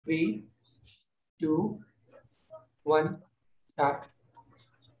3, 2, 1, start.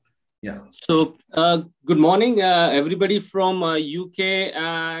 Yeah. So good morning, everybody from UK,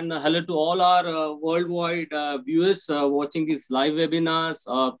 and hello to all our worldwide viewers watching these live webinars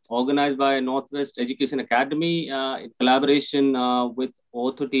organized by Northwest Education Academy in collaboration with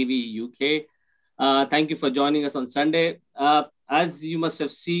OrthoTV UK. Thank you for joining us on Sunday. As you must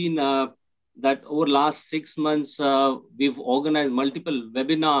have seen that over last 6 months, we've organized multiple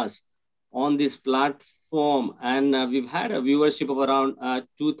webinars on this platform, and we've had a viewership of around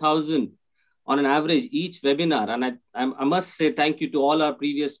 2,000 on an average each webinar. And I must say thank you to all our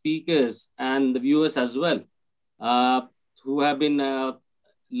previous speakers and the viewers as well, who have been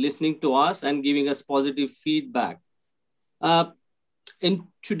listening to us and giving us positive feedback. In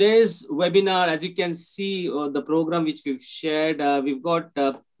today's webinar, as you can see, the program which we've shared, we've got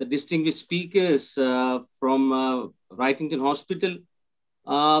the distinguished speakers from Wrightington Hospital.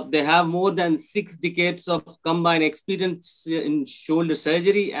 They have more than 6 decades of combined experience in shoulder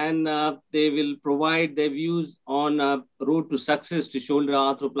surgery, and they will provide their views on road to success to shoulder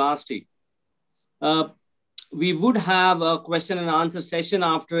arthroplasty. We would have a question and answer session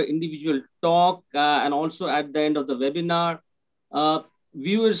after individual talk, and also at the end of the webinar.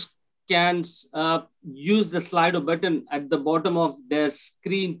 Viewers can use the Slido button at the bottom of their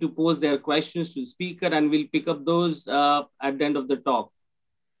screen to pose their questions to the speaker, and we'll pick up those at the end of the talk.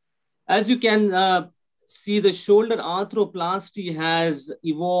 As you can see, the shoulder arthroplasty has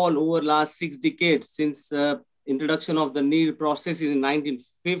evolved over the last 6 decades since introduction of the knee prosthesis in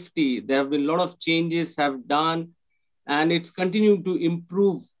 1950. There have been a lot of changes have done, and it's continuing to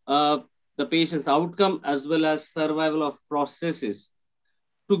improve the patient's outcome as well as survival of prosthesis.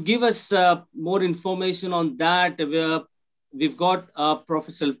 To give us more information on that, we've got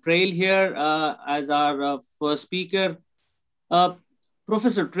Professor Trail here as our first speaker.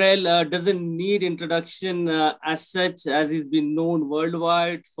 Professor Trail doesn't need introduction as such, as he's been known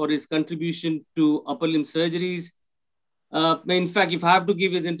worldwide for his contribution to upper limb surgeries. In fact, if I have to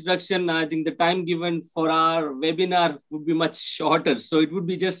give his introduction, I think the time given for our webinar would be much shorter. So it would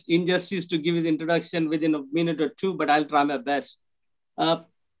be just injustice to give his introduction within a minute or two, but I'll try my best.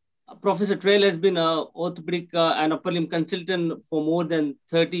 Professor Trail has been an orthopedic and upper limb consultant for more than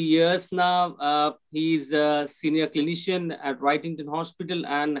 30 years now. He's a senior clinician at Wrightington Hospital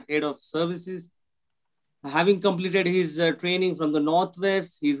and head of services. Having completed his training from the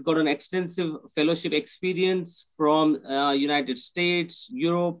Northwest, he's got an extensive fellowship experience from United States,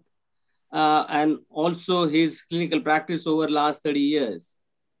 Europe, and also his clinical practice over the last 30 years.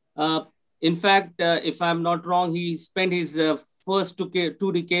 In fact, if I'm not wrong, he spent his first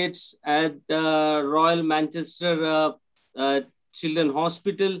 2 decades at Royal Manchester Children's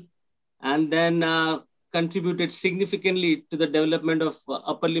Hospital, and then contributed significantly to the development of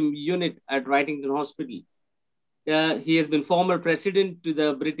upper limb unit at Wrightington Hospital. He has been former president to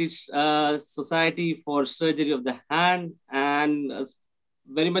the British Society for Surgery of the Hand, and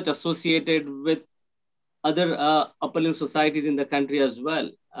very much associated with other upper limb societies in the country as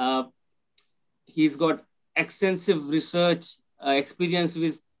well. He's got extensive research experience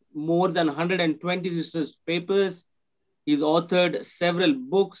with more than 120 research papers. He's authored several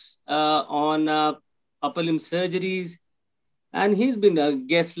books on upper limb surgeries, and he's been a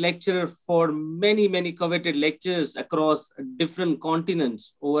guest lecturer for many, many coveted lectures across different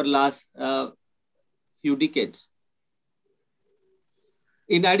continents over the last few decades.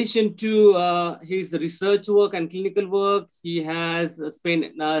 In addition to his research work and clinical work, he has spent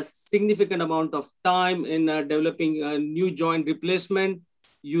a significant amount of time in developing a new joint replacement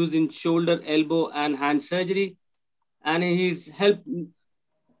using shoulder, elbow, and hand surgery. And he's helped a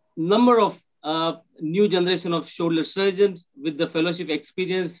number of new generation of shoulder surgeons with the fellowship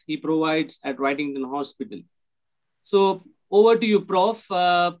experience he provides at Wrightington Hospital. So over to you, Prof,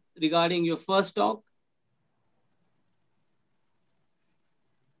 regarding your first talk.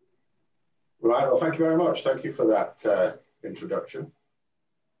 Right, well, thank you very much. Thank you for that introduction.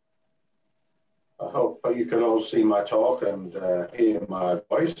 I hope you can all see my talk and hear my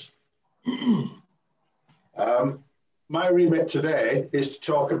voice. My remit today is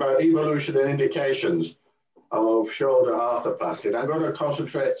to talk about evolution and indications of shoulder arthroplasty. And I'm going to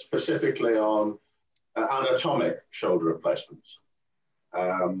concentrate specifically on anatomic shoulder replacements.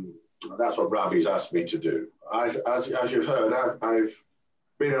 That's what Ravi's asked me to do. As you've heard, I've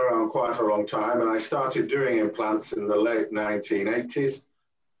been around quite a long time, and I started doing implants in the late 1980s.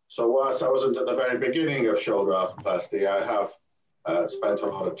 So whilst I wasn't at the very beginning of shoulder arthroplasty, I have spent a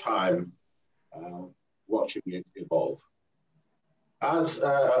lot of time watching it evolve. As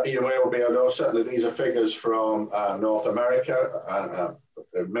you may well be able to know, certainly these are figures from North America,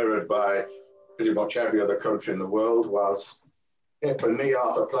 They're mirrored by pretty much every other country in the world, whilst hip and knee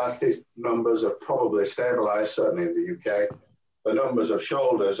arthroplasty numbers have probably stabilized, certainly in the UK. The numbers of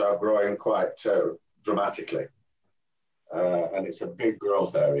shoulders are growing quite dramatically, and it's a big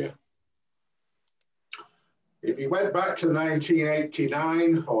growth area. If you went back to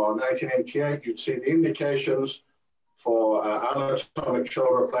 1989 or 1988, you'd see the indications for anatomic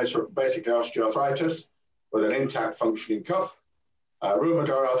shoulder replacement, basically osteoarthritis with an intact functioning cuff,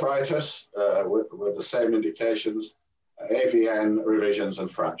 rheumatoid arthritis with the same indications, AVN, revisions, and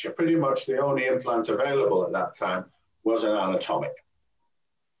fracture. Pretty much the only implant available at that time was an anatomic.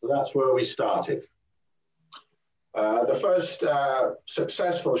 So that's where we started. The first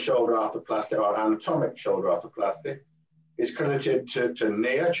successful shoulder arthroplasty or anatomic shoulder arthroplasty is credited to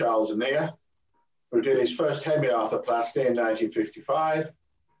NWEA, Charles NWEA, who did his first hemiarthroplasty in 1955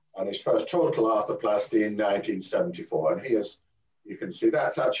 and his first total arthroplasty in 1974. And here's, you can see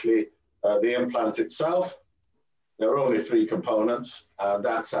that's actually the implant itself. There are only 3 components, and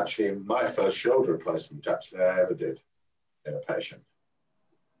that's actually my first shoulder replacement actually I ever did in a patient.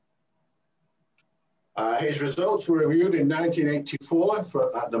 His results were reviewed in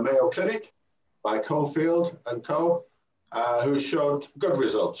 1984 at the Mayo Clinic by Cofield and Co, who showed good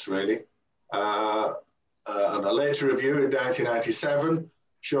results, really. And a later review in 1997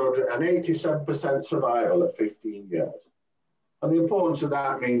 showed an 87% survival at 15 years. And the importance of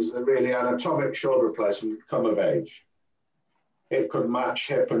that means that really anatomic shoulder replacement could come of age. It could match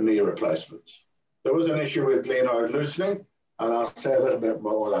hip and knee replacements. There was an issue with glenoid loosening, and I'll say a little bit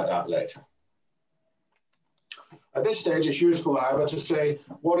more like that later. At this stage, it's useful, however, to say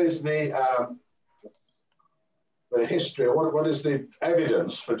what is the history, what is the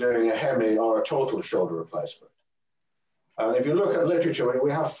evidence for doing a hemi or a total shoulder replacement. And if you look at literature,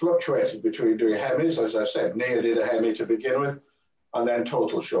 we have fluctuated between doing hemis. As I said, NWEA did a hemi to begin with, and then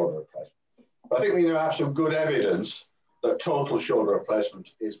total shoulder replacement. But I think we now have some good evidence that total shoulder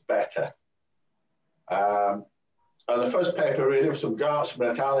replacement is better. And the first paper really of some Gartzman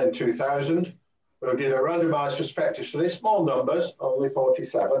et al. In 2000, who did a randomized prospective study, small numbers, only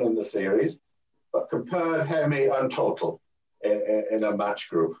 47 in the series, but compared hemi and total in a match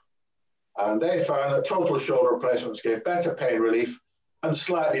group. And they found that total shoulder replacements gave better pain relief and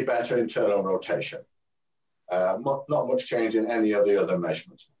slightly better internal rotation. Not much change in any of the other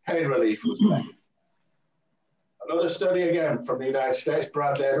measurements. Pain relief was better. Another study, again, from the United States,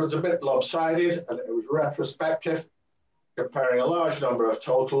 Bradley Edwards, a bit lopsided, and it was retrospective, comparing a large number of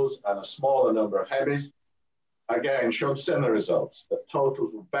totals and a smaller number of hemis. Again, showed similar results, that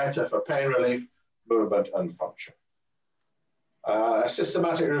totals were better for pain relief, movement, and function. A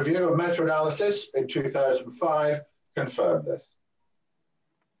systematic review of meta-analysis in 2005 confirmed this.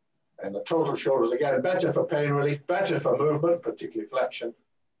 And the total shoulders, again, better for pain relief, better for movement, particularly flexion,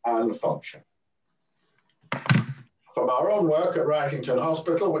 and function. From our own work at Wrightington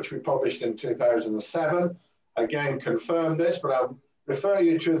Hospital, which we published in 2007, again confirmed this, but I'll refer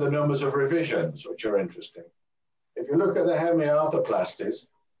you to the numbers of revisions, which are interesting. If you look at the hemiarthroplasties,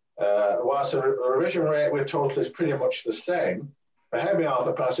 whilst the revision rate with total is pretty much the same, for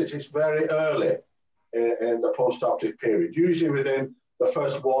hemiarthroplasties, it's very early in the post-operative period, usually within the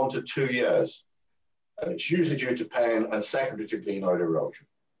first 1 to 2 years. And it's usually due to pain and secondary to glenoid erosion.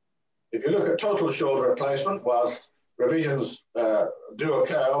 If you look at total shoulder replacement, whilst revisions do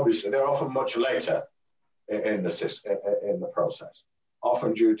occur, obviously, they're often much later in the process,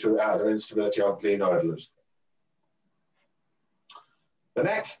 often due to either instability or glenoid loosening. The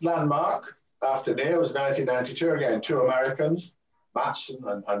next landmark after NWEA was 1992, again, 2 Americans, Matson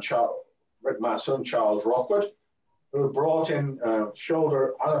and Rick Matson and Charles Rockwood, who brought in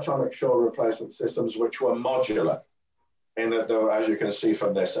anatomic shoulder replacement systems which were modular, in that, though, as you can see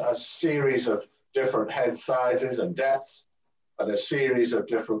from this, a series of different head sizes and depths, and a series of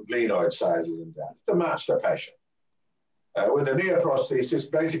different glenoid sizes and depths to match the patient. With a NWEA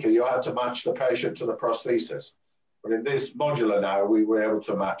prosthesis, basically you had to match the patient to the prosthesis. But in this modular now, we were able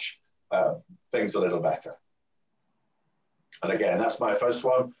to match things a little better. And again, that's my first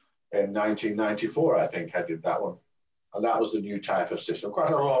one in 1994, I think I did that one. And that was the new type of system,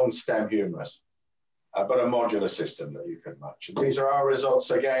 quite a long stem humerus, but a modular system that you can match. And these are our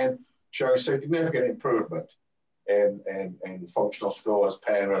results again, showing significant improvement in functional scores,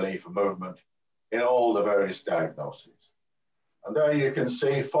 pain relief, movement, in all the various diagnoses. And there you can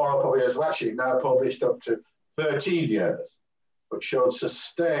see follow-up years, well, actually now published up to 13 years, which showed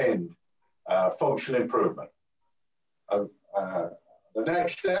sustained functional improvement. The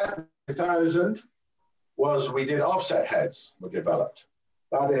next step, 2000, was we did offset heads were developed.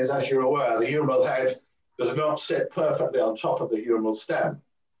 That is, as you're aware, the humeral head does not sit perfectly on top of the humeral stem.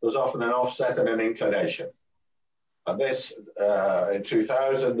 There's often an offset and an inclination. And this, in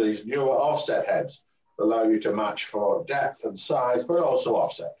 2000, these newer offset heads allow you to match for depth and size, but also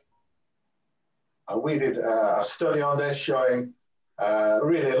offset. And we did a study on this showing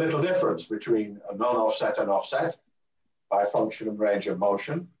really a little difference between a non-offset and offset by function and range of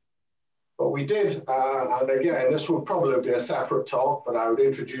motion. But we did, and again, this will probably be a separate talk, but I would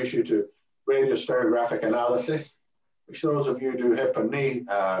introduce you to radiostereographic analysis, which those of you who do hip and knee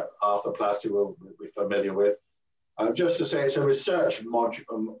arthroplasty will be familiar with. Just to say, it's a research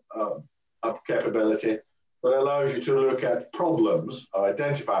capability that allows you to look at problems or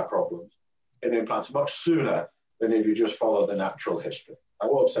identify problems in implants much sooner than if you just follow the natural history. I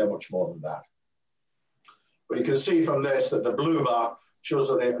won't say much more than that. But you can see from this that the blue bar shows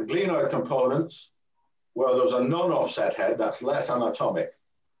that the glenoid components, where there's a non-offset head, that's less anatomic,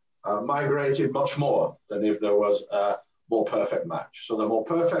 migrated much more than if there was a more perfect match. So the more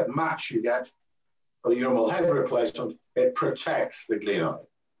perfect match you get for the humeral head replacement, it protects the glenoid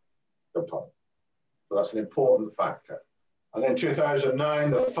component. So that's an important factor. And in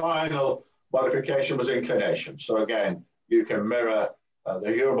 2009, the final modification was inclination. So again, you can mirror the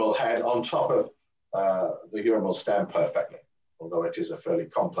humeral head on top of the humeral stem perfectly, although it is a fairly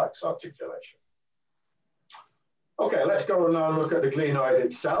complex articulation. Okay, let's go now and look at the glenoid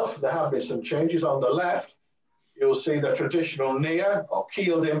itself. There have been some changes. On the left, you'll see the traditional NWEA or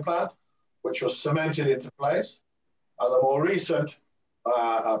keeled implant, which was cemented into place, and the more recent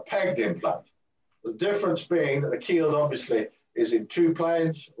pegged implant. The difference being that the keeled obviously is in 2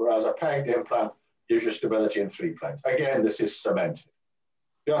 planes, whereas a pegged implant gives you stability in 3 planes. Again, this is cemented.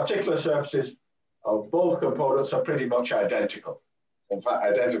 The articular surfaces of both components are pretty much identical. In fact,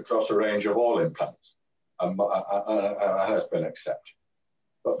 identical across a range of all implants, and has been accepted.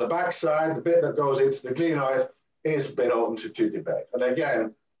 But the backside, the bit that goes into the glenoid, is been open to debate. And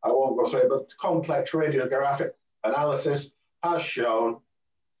again, I won't go through it, but complex radiographic analysis has shown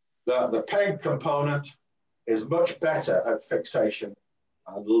that the peg component is much better at fixation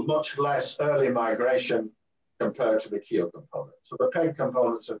and much less early migration compared to the keel component. So the peg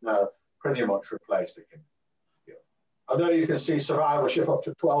components have now pretty much replaced the keel. Although you can see survivorship up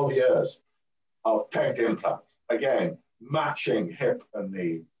to 12 years of pegged implants, again, matching hip and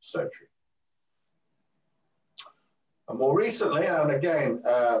knee surgery. And more recently, and again,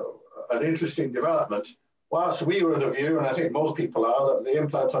 an interesting development, whilst we were of the view, and I think most people are, that the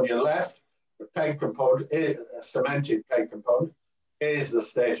implant on your left, the peg component, is a cemented peg component, is the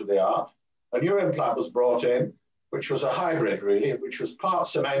state of the art. A new implant was brought in, which was a hybrid really, which was part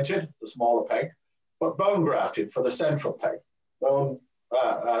cemented, the smaller peg, but bone grafted for the central peg, known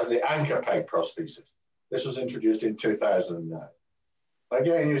as the anchor peg prosthesis. This was introduced in 2009.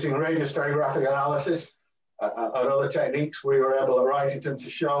 Again, using radiostereographic analysis and other techniques, we were able at Wrightington to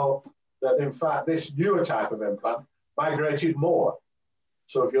show that in fact this newer type of implant migrated more.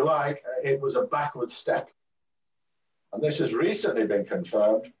 So if you like, it was a backward step. And this has recently been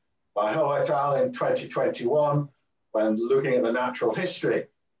confirmed by Ho et al. In 2021, when looking at the natural history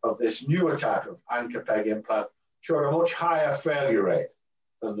of this newer type of anchor peg implant, showed a much higher failure rate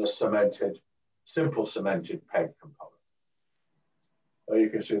than the cemented, simple cemented peg component. So you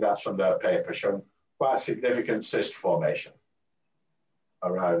can see that's from their paper, showing quite significant cyst formation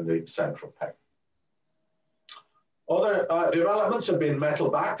around the central peg. Other developments have been metal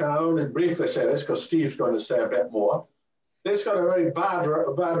backed, and I'll only briefly say this because Steve's going to say a bit more. This got a very bad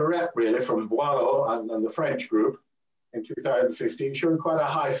rep really from Boileau and the French group in 2015, showing quite a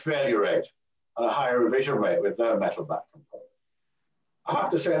high failure rate and a higher revision rate with their metal back component. I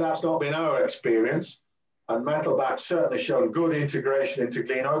have to say that's not been our experience, and metal back certainly shown good integration into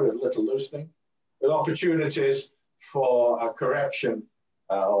glenoid with little loosening, with opportunities for a correction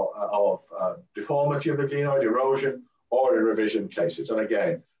of deformity of the glenoid, erosion, or in revision cases. And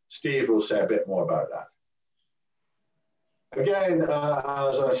again, Steve will say a bit more about that. Again,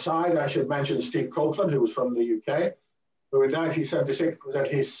 as a side, I should mention Steve Copeland, who was from the UK, who in 1976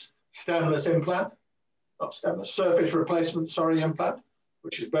 presented his stemless implant, not stemless, surface replacement, implant,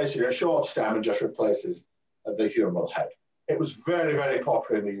 which is basically a short stem and just replaces the humeral head. It was very, very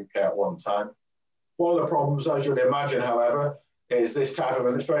popular in the UK at one time. One of the problems, as you'd imagine, however, is this type of,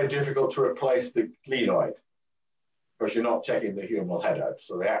 and it's very difficult to replace the glenoid because you're not taking the humeral head out,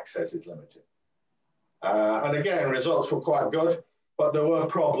 so the access is limited. And again, results were quite good, but there were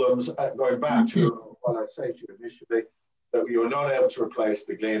problems going back to what I said to you initially, that you were not able to replace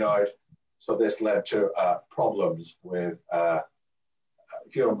the glenoid, so this led to problems with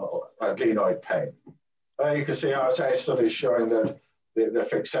glenoid pain. You can see RSA studies showing that the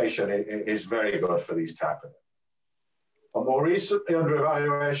fixation is very good for these type of. And more recently under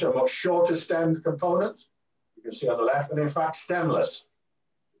evaluation, a much shorter stemmed components, you can see on the left, and in fact stemless,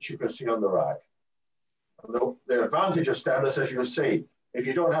 which you can see on the right. And the advantage of stemless, as you'll see, if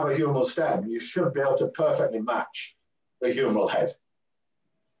you don't have a humeral stem, you should be able to perfectly match the humeral head,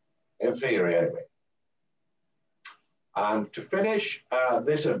 in theory anyway. And to finish,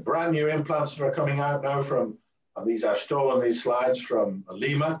 these are brand new implants that are coming out now from, and these I've stolen these slides from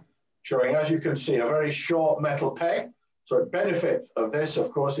Lima, showing, as you can see, a very short metal peg. So the benefit of this,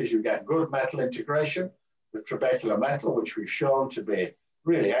 of course, is you get good metal integration with trabecular metal, which we've shown to be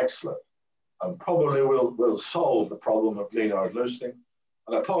really excellent, and probably will solve the problem of glenoid loosening.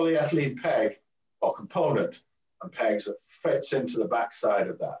 And a polyethylene peg or component and pegs that fits into the backside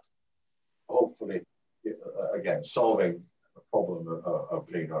of that, hopefully, again, solving the problem of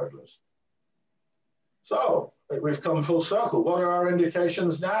glenoid loosening. So we've come full circle. What are our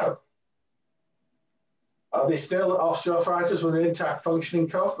indications now? Are they still osteoarthritis with an intact functioning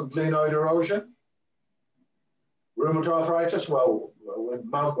cuff and glenoid erosion? Rheumatoid arthritis, well, with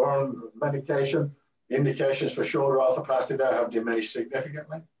mount-borne medication, the indications for shoulder arthroplasty there have diminished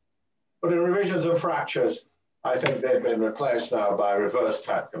significantly. But in revisions and fractures, I think they've been replaced now by reverse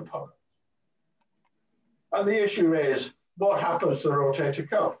type components. And the issue is, what happens to the rotator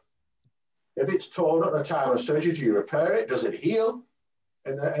cuff? If it's torn at the time of surgery, do you repair it? Does it heal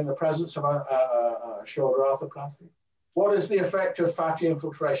in the presence of a shoulder arthroplasty? What is the effect of fatty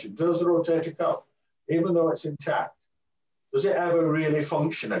infiltration? Does the rotator cuff, even though it's intact, does it ever really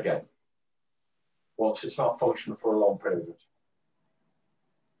function again once it's not functioning for a long period of time?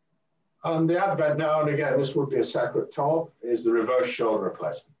 And the advent now and again, this would be a separate talk, is the reverse shoulder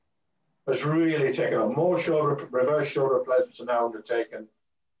replacement. It's really taken on more reverse shoulder replacements are now undertaken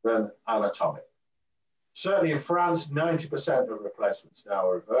than anatomic. Certainly in France, 90% of replacements now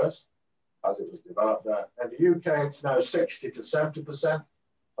are reverse, as it was developed there. In the UK, it's now 60 to 70%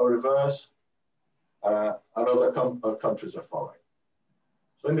 are reverse, and other countries are following.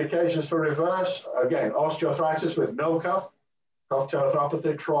 So indications for reverse, again, osteoarthritis with no cuff, cuff tear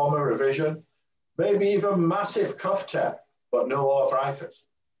arthropathy, trauma, revision, maybe even massive cuff tear, but no arthritis.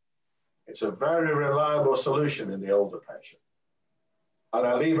 It's a very reliable solution in the older patient. And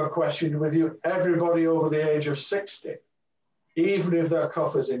I leave a question with you. Everybody over the age of 60, even if their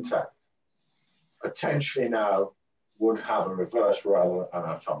cuff is intact, potentially now would have a reverse rather than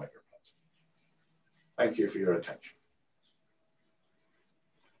anatomic replacement. Thank you for your attention.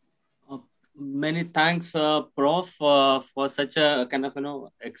 Many thanks, Prof, for such a kind of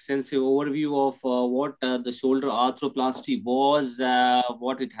extensive overview of what the shoulder arthroplasty was,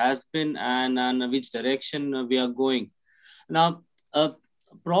 what it has been, and which direction we are going. Now,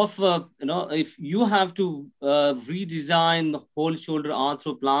 Prof, if you have to redesign the whole shoulder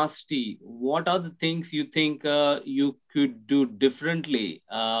arthroplasty, what are the things you think you could do differently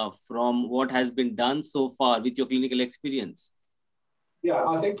from what has been done so far with your clinical experience? Yeah,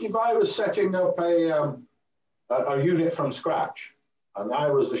 I think if I was setting up a unit from scratch, and I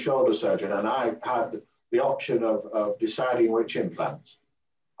was the shoulder surgeon, and I had the option of deciding which implants,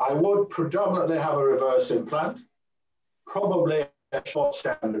 I would predominantly have a reverse implant, probably a short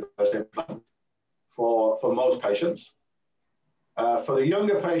stem reverse implant for most patients. For the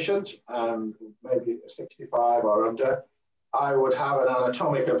younger patients, and maybe 65 or under, I would have an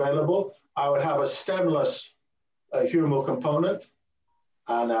anatomic available. I would have a stemless humeral component,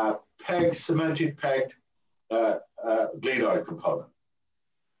 and a cemented pegged glenoid component.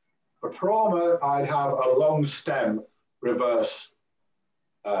 For trauma, I'd have a long stem reverse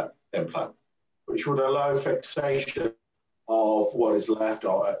implant, which would allow fixation of what is left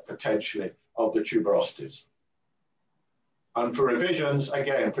or potentially of the tuberosities. And for revisions,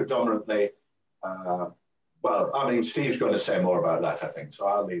 again, predominantly, well, I mean, Steve's going to say more about that, I think, so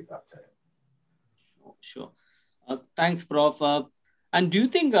I'll leave that to him. Sure. Thanks, Prof. And do you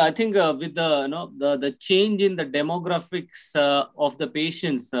think, I think with the change in the demographics of the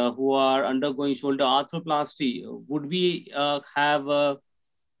patients who are undergoing shoulder arthroplasty, would we have a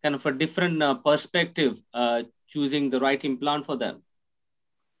kind of a different perspective choosing the right implant for them?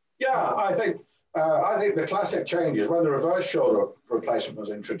 Yeah, I think the classic changes when the reverse shoulder replacement was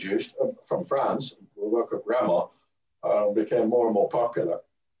introduced from France, the work of Grandma, became more and more popular.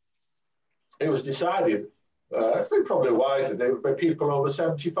 It was decided, I think probably wisely, they would be people over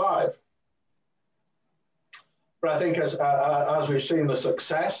 75. But I think as we've seen the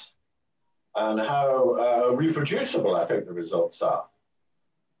success and how reproducible I think the results are,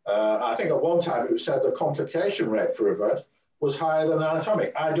 I think at one time it was said the complication rate for reverse was higher than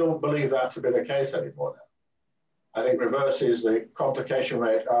anatomic. I don't believe that to be the case anymore now. I think reverses the complication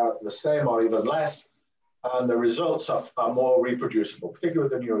rate are the same or even less, and the results are more reproducible, particularly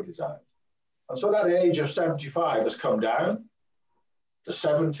with the newer designs. And so that age of 75 has come down to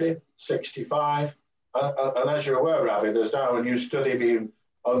 70, 65. And as you're aware, Ravi, there's now a new study being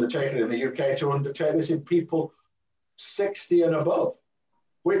undertaken in the UK to undertake this in people 60 and above,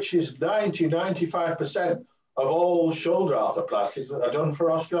 which is 95% of all shoulder arthroplasties that are done for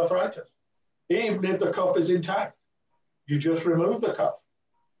osteoarthritis. Even if the cuff is intact, you just remove the cuff.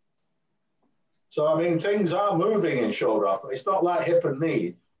 So, I mean, things are moving in shoulder arthroplasty. It's not like hip and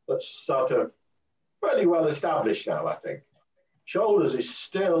knee that's sort of fairly well established now, I think. Shoulders is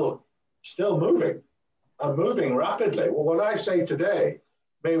still moving and moving rapidly. Well, what I say today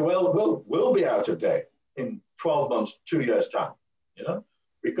may will be out of date in 12 months, 2 years' time. You know,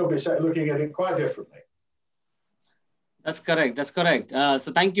 we could be looking at it quite differently. That's correct. That's correct.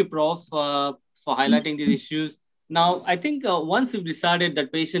 So thank you, Prof, for highlighting these issues. Now, I think once we've decided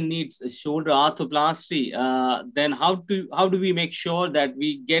that patient needs a shoulder arthroplasty, then how do we make sure that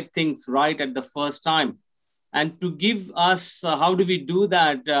we get things right at the first time? And to give us, how do we do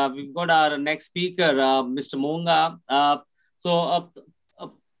that? We've got our next speaker, Mr. Monga.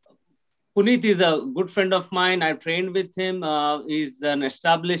 Puneet is a good friend of mine. I trained with him. He's an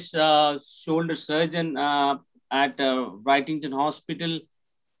established shoulder surgeon at Wrightington Hospital,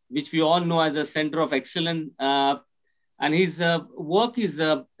 which we all know as a center of excellence. And his work is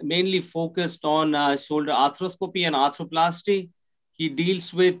mainly focused on shoulder arthroscopy and arthroplasty. He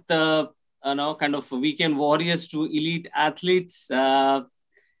deals with kind of weekend warriors to elite athletes.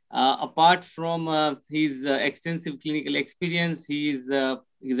 Apart from his extensive clinical experience, he's a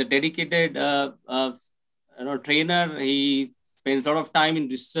dedicated trainer. He spends a lot of time in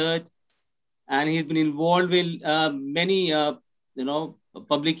research, and he's been involved with many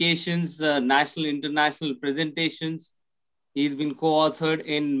publications, national, international presentations. He's been co-authored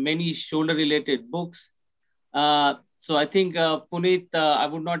in many shoulder-related books. So I think, Puneet, I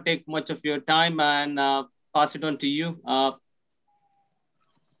would not take much of your time and pass it on to you.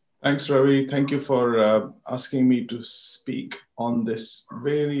 Thanks, Ravi. Thank you for asking me to speak on this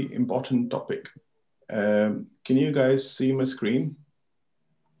very important topic. Can you guys see my screen?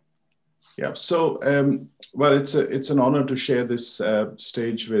 Yeah, so, well, it's an honor to share this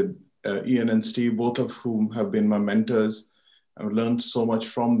stage with Ian and Steve, both of whom have been my mentors. I've learned so much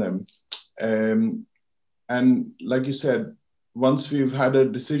from them. And like you said, once we've had a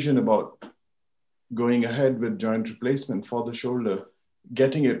decision about going ahead with joint replacement for the shoulder,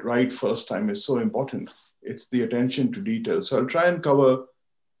 getting it right first time is so important. It's the attention to detail. So I'll try and cover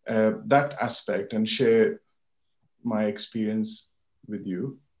that aspect and share my experience with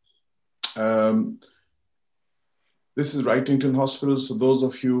you. This is Wrightington Hospital. So those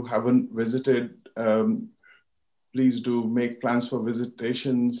of you who haven't visited, please do make plans for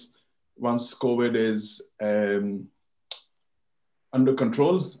visitations. Once COVID is under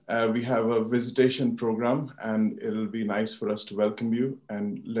control, we have a visitation program, and it'll be nice for us to welcome you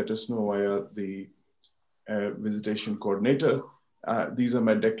and let us know via the visitation coordinator. These are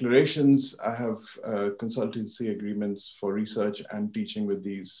my declarations. I have consultancy agreements for research and teaching with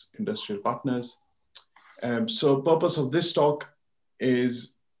these industrial partners. So purpose of this talk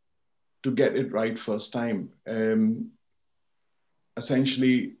is to get it right first time.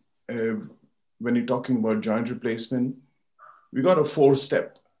 Essentially, when you're talking about joint replacement, we got a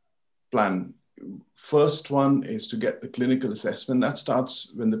 4-step plan. First one is to get the clinical assessment. That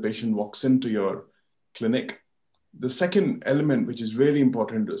starts when the patient walks into your clinic. The second element, which is very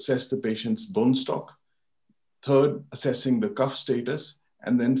important, to assess the patient's bone stock. Third, assessing the cuff status.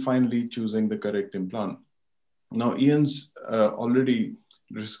 And then finally, choosing the correct implant. Now, Ian's already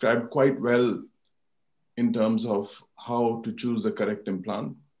described quite well in terms of how to choose the correct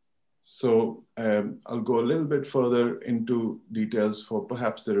implant. So I'll go a little bit further into details for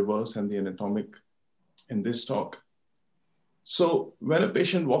perhaps the reverse and the anatomic in this talk. So when a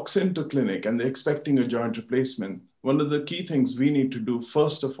patient walks into clinic and they're expecting a joint replacement, one of the key things we need to do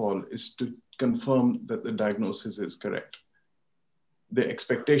first of all is to confirm that the diagnosis is correct. The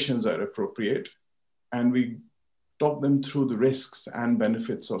expectations are appropriate, and we talk them through the risks and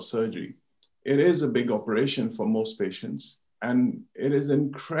benefits of surgery. It is a big operation for most patients, and it is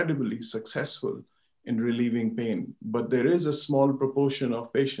incredibly successful in relieving pain. But there is a small proportion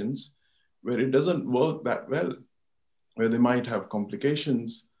of patients where it doesn't work that well, where they might have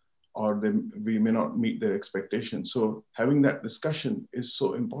complications or we may not meet their expectations. So having that discussion is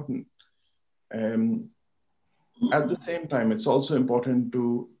so important. At the same time, it's also important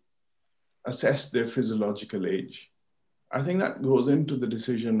to assess their physiological age. I think that goes into the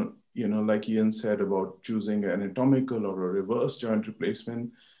decision like Ian said about choosing an anatomical or a reverse joint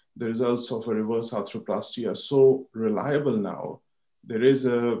replacement, the results of a reverse arthroplasty are so reliable now. There is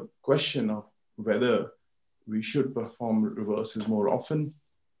a question of whether we should perform reverses more often.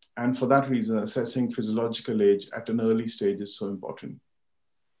 And for that reason, assessing physiological age at an early stage is so important.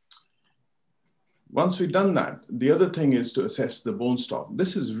 Once we've done that, the other thing is to assess the bone stock.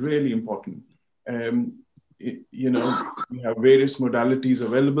 This is really important. We have various modalities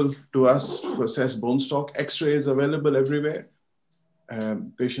available to us to assess bone stock. X-ray is available everywhere.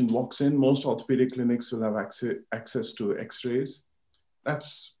 Patient walks in, most orthopedic clinics will have access to X-rays.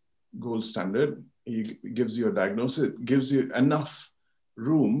 That's gold standard. It gives you a diagnosis, it gives you enough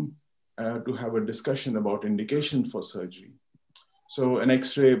room to have a discussion about indication for surgery. So an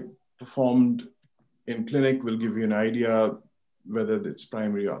X-ray performed in clinic will give you an idea whether it's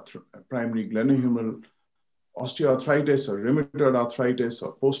primary glenohumeral osteoarthritis or rheumatoid arthritis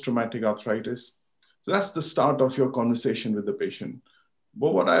or post-traumatic arthritis. So that's the start of your conversation with the patient.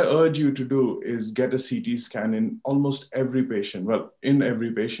 But what I urge you to do is get a CT scan in almost every patient, in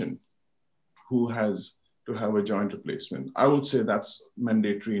every patient who has to have a joint replacement. I would say that's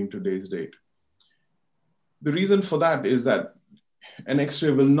mandatory in today's date. The reason for that is that an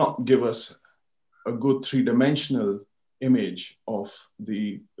X-ray will not give us a good three-dimensional image of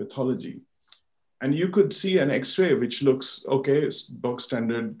the pathology. And you could see an X-ray which looks, okay, it's box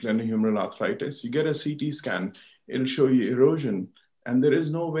standard glenohumeral arthritis. You get a CT scan, it'll show you erosion. And there is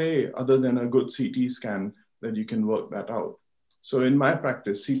no way other than a good CT scan that you can work that out. So in my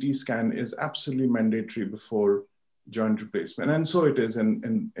practice, CT scan is absolutely mandatory before joint replacement. And so it is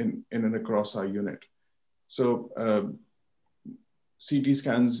in and across our unit. So CT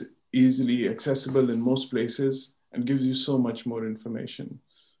scans easily accessible in most places and gives you so much more information.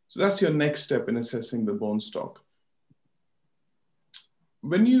 So that's your next step in assessing the bone stock.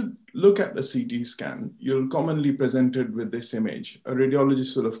 When you look at the CT scan, you're commonly presented with this image. A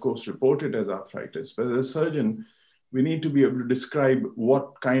radiologist will, of course, report it as arthritis, but as a surgeon, we need to be able to describe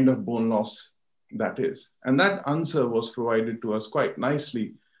what kind of bone loss that is. And that answer was provided to us quite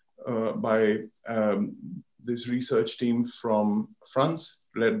nicely by this research team from France,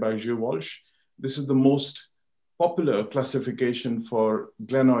 led by Gilles Walsh. This is the most popular classification for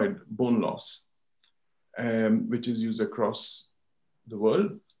glenoid bone loss, which is used across the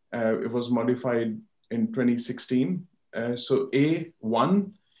world. It was modified in 2016. So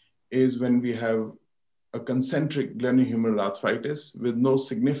A1 is when we have a concentric glenohumeral arthritis with no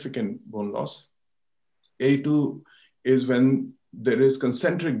significant bone loss. A2 is when there is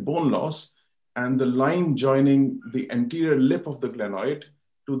concentric bone loss and the line joining the anterior lip of the glenoid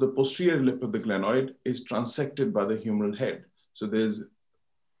to the posterior lip of the glenoid is transected by the humeral head. So there's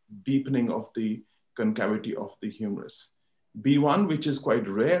deepening of the concavity of the humerus. B1, which is quite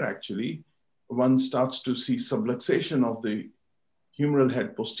rare actually, one starts to see subluxation of the humeral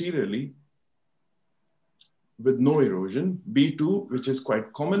head posteriorly with no erosion. B2, which is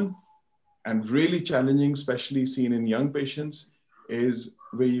quite common and really challenging, especially seen in young patients, is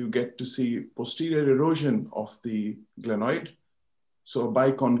where you get to see posterior erosion of the glenoid. So a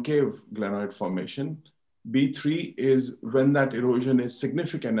biconcave glenoid formation. B3 is when that erosion is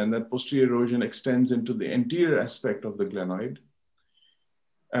significant and that posterior erosion extends into the anterior aspect of the glenoid.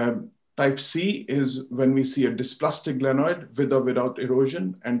 Type C is when we see a dysplastic glenoid with or without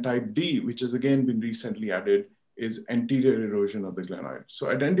erosion. And type D, which has again been recently added, is anterior erosion of the glenoid. So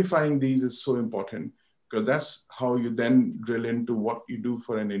identifying these is so important because that's how you then drill into what you do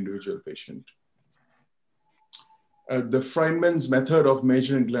for an individual patient. The Friedman's method of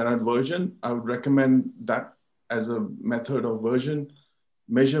measuring glenoid version, I would recommend that as a method of version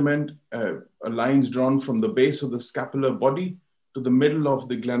measurement. Lines drawn from the base of the scapular body to the middle of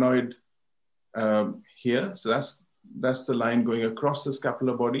the glenoid here. So that's the line going across the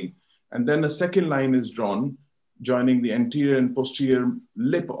scapular body. And then a second line is drawn, joining the anterior and posterior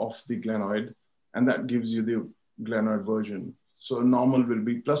lip of the glenoid, and that gives you the glenoid version. So normal will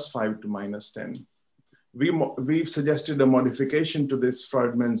be +5 to -10. We've suggested a modification to this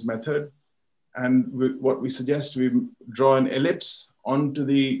Friedman's method. And what we suggest, we draw an ellipse onto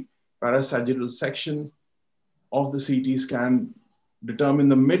the parasagittal section of the CT scan, determine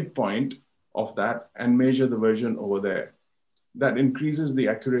the midpoint of that and measure the version over there. That increases the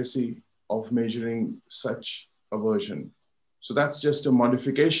accuracy of measuring such a version. So that's just a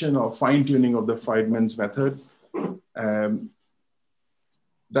modification or fine tuning of the Friedman's method.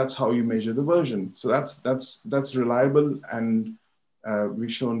 That's how you measure the version. So that's reliable, and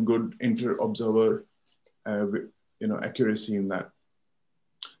we've shown good inter-observer accuracy in that.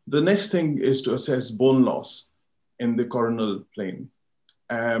 The next thing is to assess bone loss in the coronal plane.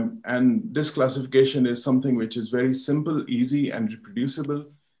 And this classification is something which is very simple, easy, and reproducible,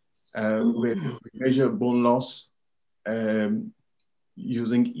 where we measure bone loss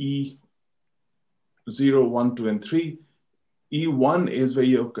using E0, 1, 2, and 3. E1 is where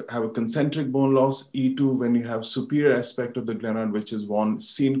you have a concentric bone loss. E2, when you have superior aspect of the glenoid, which is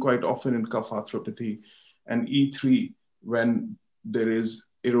seen quite often in cuff arthropathy. And E3, when there is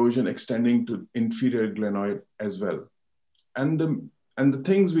erosion extending to inferior glenoid as well. And the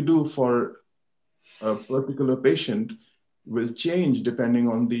things we do for a particular patient will change depending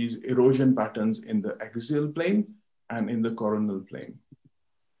on these erosion patterns in the axial plane and in the coronal plane.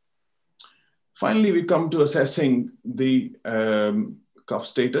 Finally, we come to assessing the cuff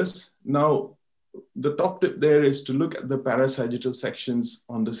status. Now, the top tip there is to look at the parasagittal sections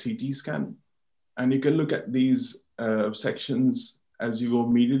on the CT scan. And you can look at these sections as you go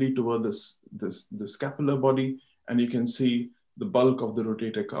medially toward the scapular body, and you can see the bulk of the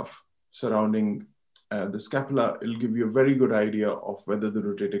rotator cuff surrounding the scapula. It'll give you a very good idea of whether the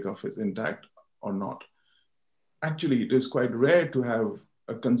rotator cuff is intact or not. Actually, it is quite rare to have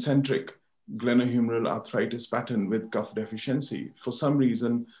a concentric glenohumeral arthritis pattern with cuff deficiency. For some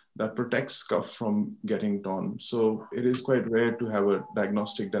reason, that protects cuff from getting torn. So it is quite rare to have a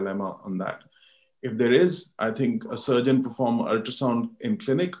diagnostic dilemma on that. If there is, I think a surgeon perform ultrasound in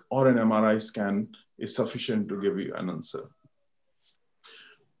clinic or an MRI scan is sufficient to give you an answer.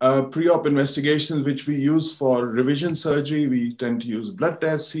 Pre-op investigations, which we use for revision surgery, we tend to use blood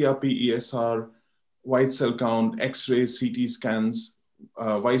tests, CRP, ESR, white cell count, X-rays, CT scans,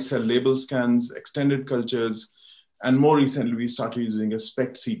 white cell label scans, extended cultures, and more recently, we started using a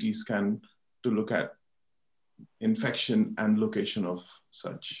SPECT CT scan to look at infection and location of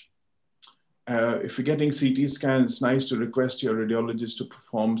such. If you're getting CT scans, it's nice to request your radiologist to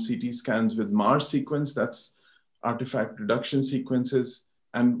perform CT scans with MAR sequence, that's artifact reduction sequences,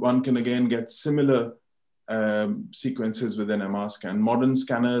 and one can again get similar sequences with an MR scan. Modern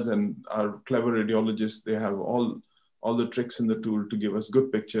scanners and our clever radiologists, they have all the tricks in the tool to give us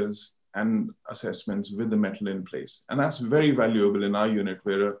good pictures and assessments with the metal in place. And that's very valuable in our unit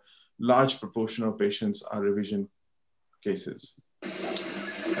where a large proportion of patients are revision cases.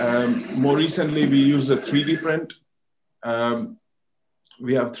 More recently, we use a 3D print.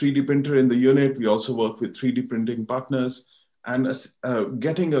 We have 3D printer in the unit. We also work with 3D printing partners. And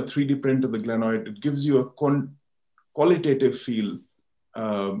getting a 3D print of the glenoid, it gives you a qualitative feel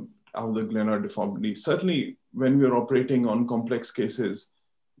of the glenoid deformity. Certainly, when we're operating on complex cases,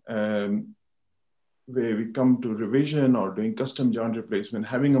 where we come to revision or doing custom joint replacement,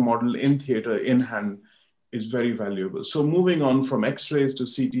 having a model in theater, in hand, is very valuable. So moving on from X-rays to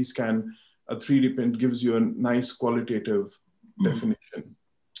CT scan, a 3D print gives you a nice qualitative definition.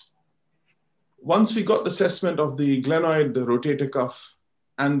 Once we got the assessment of the glenoid, the rotator cuff,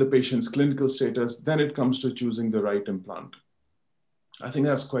 and the patient's clinical status, then it comes to choosing the right implant. I think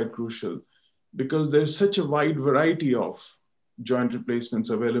that's quite crucial because there's such a wide variety of joint replacements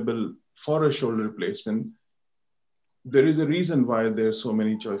available for a shoulder replacement. There is a reason why there's so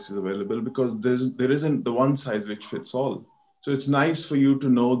many choices available because there isn't the one size which fits all. So it's nice for you to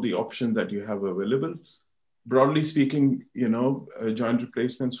know the option that you have available. Broadly speaking, joint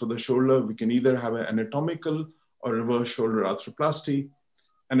replacements for the shoulder, we can either have an anatomical or reverse shoulder arthroplasty.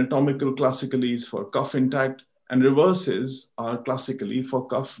 Anatomical classically is for cuff intact, and reverses are classically for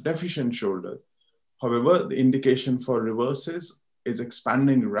cuff deficient shoulder. However, the indication for reverses is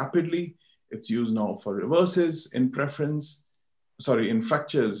expanding rapidly. It's used now for reverses in preference, in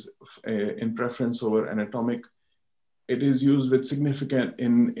fractures in preference over anatomic. It is used with significant,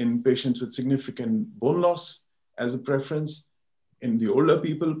 in patients with significant bone loss as a preference. In the older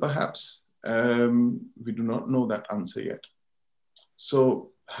people, perhaps, we do not know that answer yet.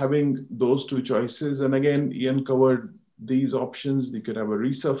 So having those two choices, and again, Ian covered these options. You could have a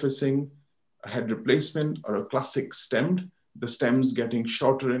resurfacing, a head replacement, or a classic stemmed, the stems getting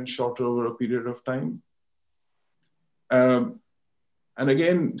shorter and shorter over a period of time. And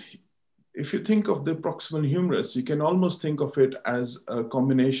again, if you think of the proximal humerus, you can almost think of it as a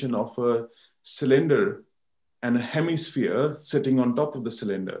combination of a cylinder and a hemisphere sitting on top of the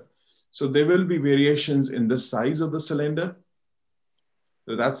cylinder. So there will be variations in the size of the cylinder.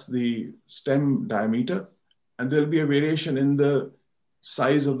 So that's the stem diameter. And there'll be a variation in the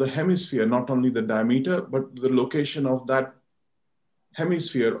size of the hemisphere, not only the diameter, but the location of that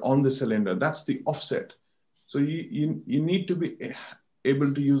hemisphere on the cylinder. That's the offset. So you need to be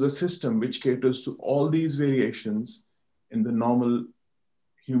able to use a system which caters to all these variations in the normal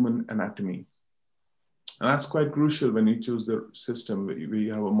human anatomy. And that's quite crucial when you choose the system. We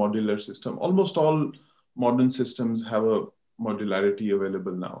have a modular system. Almost all modern systems have a modularity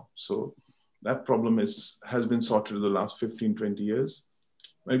available now. So that problem has been sorted in the last 15, 20 years.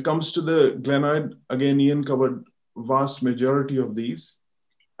 When it comes to the glenoid, again, Ian covered vast majority of these.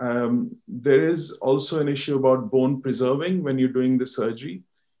 There is also an issue about bone preserving when you're doing the surgery.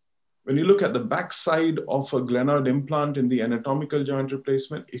 When you look at the backside of a glenoid implant in the anatomical joint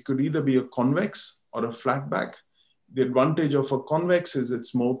replacement, it could either be a convex or a flat back. The advantage of a convex is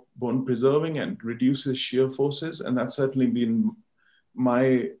it's more bone preserving and reduces shear forces, and that's certainly been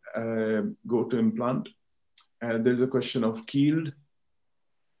my go-to implant. There's a question of keeled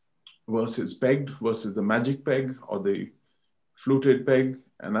versus pegged versus the magic peg or the fluted peg,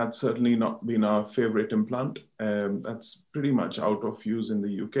 and that's certainly not been our favorite implant. That's pretty much out of use in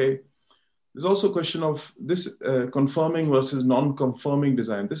the UK. There's also a question of this conforming versus non-conforming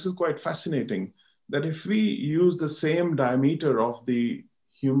design. This is quite fascinating, that if we use the same diameter of the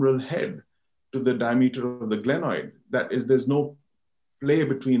humeral head to the diameter of the glenoid, that is, there's no play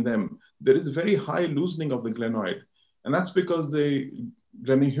between them, there is very high loosening of the glenoid. And that's because the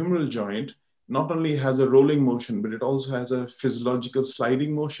glenohumeral joint not only has a rolling motion, but it also has a physiological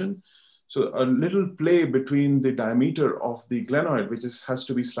sliding motion. So a little play between the diameter of the glenoid, which has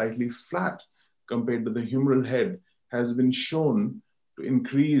to be slightly flat compared to the humeral head, has been shown to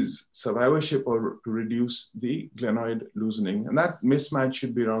increase survivorship or to reduce the glenoid loosening. And that mismatch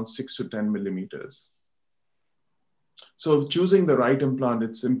should be around 6 to 10 millimeters. So choosing the right implant,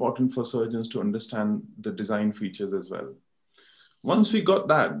 it's important for surgeons to understand the design features as well. Once we got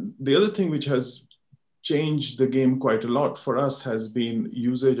that, the other thing which has changed the game quite a lot for us has been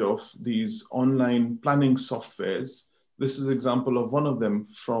usage of these online planning softwares. This is an example of one of them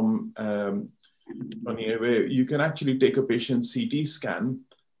from where you can actually take a patient's CT scan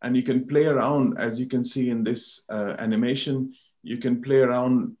and you can play around, as you can see in this animation, you can play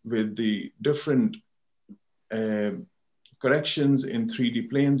around with the different corrections in 3D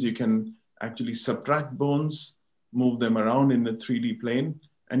planes. You can actually subtract bones, move them around in the 3D plane,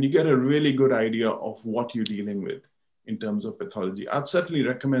 and you get a really good idea of what you're dealing with in terms of pathology. I'd certainly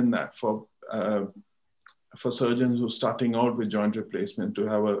recommend that for surgeons who are starting out with joint replacement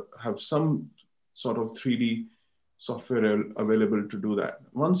to have some sort of 3D software available to do that.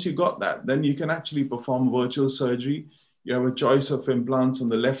 Once you got that, then you can actually perform virtual surgery. You have a choice of implants on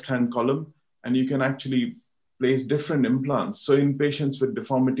the left-hand column, and you can actually place different implants. So in patients with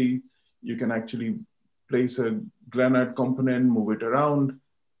deformity, you can actually place a glenoid component, move it around,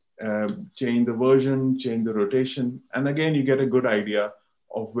 change the version, change the rotation. And again, you get a good idea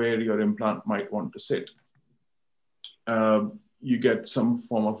of where your implant might want to sit. You get some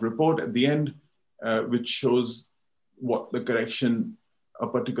form of report at the end, which shows what the correction a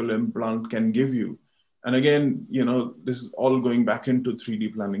particular implant can give you. And again, you know, this is all going back into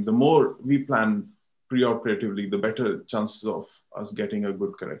 3D planning. The more we plan preoperatively, the better chances of us getting a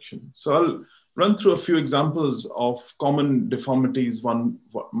good correction. So I'll run through a few examples of common deformities one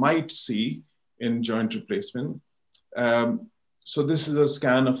might see in joint replacement. So this is a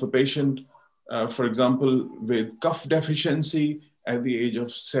scan of a patient, for example, with cuff deficiency at the age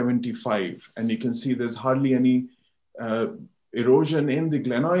of 75. And you can see there's hardly any erosion in the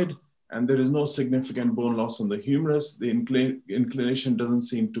glenoid, and there is no significant bone loss on the humerus. The inclination doesn't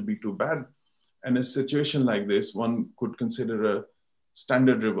seem to be too bad. And in a situation like this, one could consider a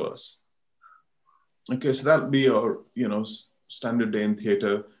standard reverse. Okay, so that'll be your, you know, standard day in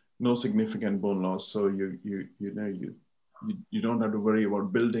theater, no significant bone loss. So you don't have to worry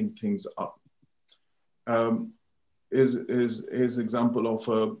about building things up. Is example of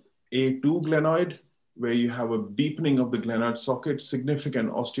a A2 glenoid, where you have a deepening of the glenoid socket,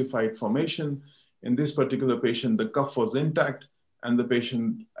 significant osteophyte formation. In this particular patient, the cuff was intact, and the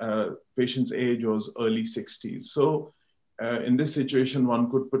patient's age was early 60s. So in this situation, one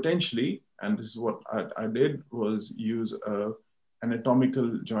could potentially, and this is what I did, was use an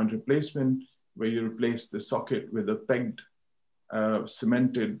anatomical joint replacement where you replace the socket with a pegged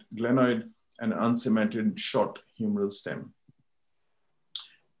cemented glenoid and uncemented short humeral stem.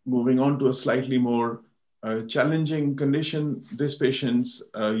 Moving on to a slightly more challenging condition, this patient's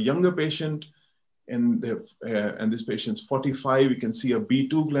a younger patient, and this patient's 45. You can see a B2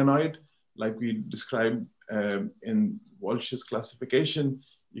 glenoid, like we described in Walsh's classification.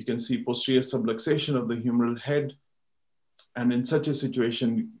 You can see posterior subluxation of the humeral head. And in such a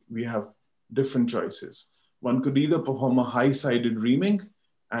situation, we have different choices. One could either perform a high-sided reaming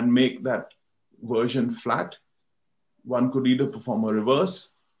and make that version flat. One could either perform a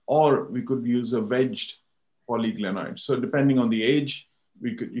reverse, or we could use a wedged polyglenoid. So depending on the age,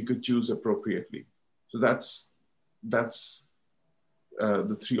 you could choose appropriately. So that's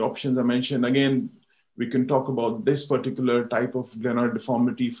the three options I mentioned. Again, We can talk about this particular type of glenoid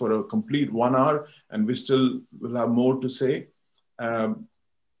deformity for a complete 1 hour, and we still will have more to say.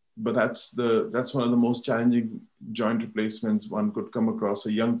 But that's one of the most challenging joint replacements one could come across,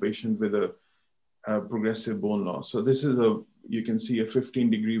 a young patient with a progressive bone loss. So this is you can see a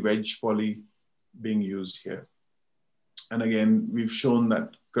 15-degree wedge poly being used here. And again, we've shown that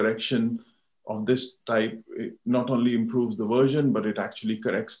correction of this type, it not only improves the version, but it actually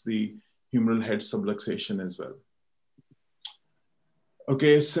corrects the humeral head subluxation as well.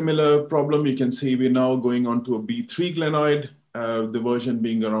 Okay, similar problem, you can see we're now going on to a B3 glenoid, the version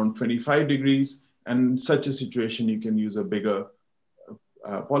being around 25 degrees. And in such a situation, you can use a bigger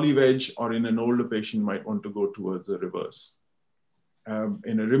poly wedge, or in an older patient might want to go towards the reverse.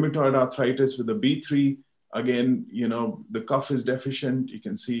 In a rheumatoid arthritis with a B3, again, you know, the cuff is deficient. You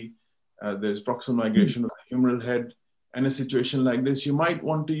can see there's proximal migration of the humeral head. And a situation like this, you might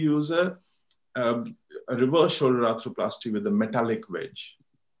want to use a reverse shoulder arthroplasty with a metallic wedge.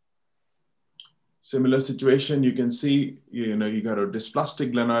 Similar situation, you can see, you know, you got a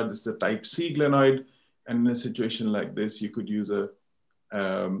dysplastic glenoid. This is a type C glenoid. And in a situation like this, you could use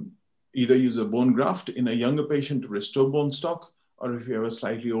either use a bone graft in a younger patient to restore bone stock, or if you have a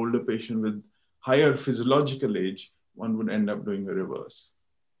slightly older patient with higher physiological age, one would end up doing a reverse.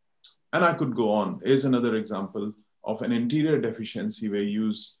 And I could go on. Here's another example of an anterior deficiency where you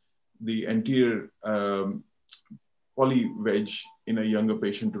use the anterior poly wedge in a younger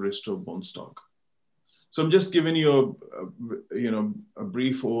patient to restore bone stock. So I'm just giving you a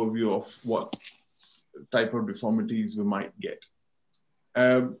brief overview of what type of deformities we might get.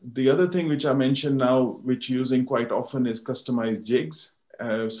 The other thing which I mentioned now, which using quite often, is customized jigs.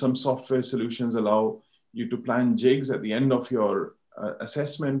 Some software solutions allow you to plan jigs at the end of your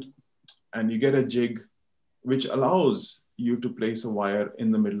assessment, and you get a jig which allows you to place a wire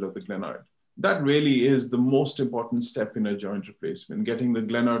in the middle of the glenoid. That really is the most important step in a joint replacement, getting the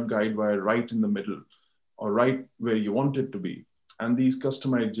glenoid guide wire right in the middle, or right where you want it to be. And these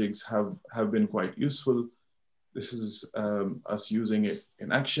customized jigs have been quite useful. This is us using it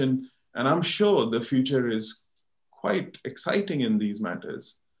in action. And I'm sure the future is quite exciting in these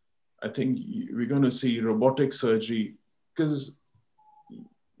matters. I think we're going to see robotic surgery, because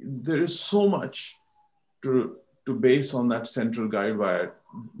there is so much to base on that central guide wire.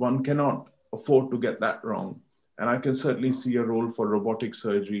 One cannot afford to get that wrong. And I can certainly see a role for robotic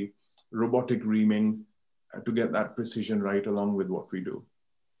surgery, robotic reaming, to get that precision right along with what we do.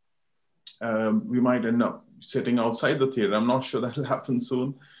 We might end up sitting outside the theater. I'm not sure that'll happen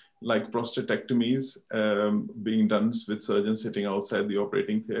soon, like prostatectomies being done with surgeons sitting outside the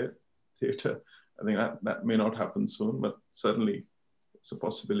operating theater. I think that may not happen soon, but certainly it's a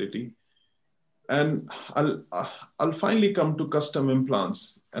possibility. And I'll finally come to custom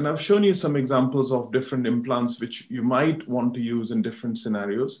implants. And I've shown you some examples of different implants which you might want to use in different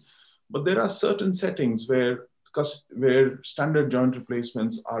scenarios. But there are certain settings where standard joint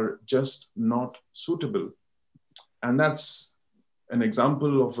replacements are just not suitable. And that's an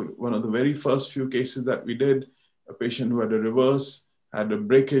example of one of the very first few cases that we did. A patient who had a reverse, had a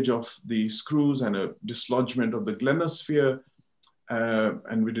breakage of the screws and a dislodgement of the glenosphere.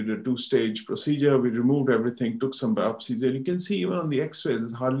 And we did a 2-stage procedure. We removed everything, took some biopsies. And you can see even on the x-rays,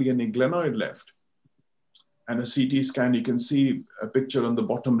 there's hardly any glenoid left. And a CT scan, you can see a picture on the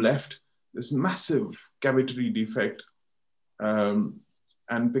bottom left, this massive cavitary defect.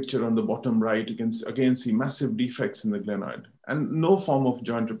 And picture on the bottom right, you can again see massive defects in the glenoid. And no form of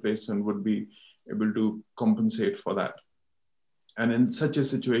joint replacement would be able to compensate for that. And in such a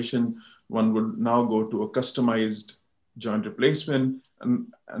situation, one would now go to a customized joint replacement.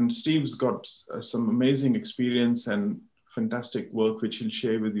 And Steve's got some amazing experience and fantastic work, which he'll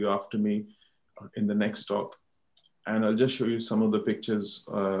share with you after me in the next talk. And I'll just show you some of the pictures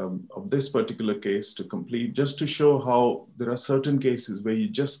of this particular case to complete, just to show how there are certain cases where you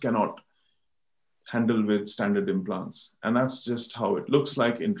just cannot handle with standard implants. And that's just how it looks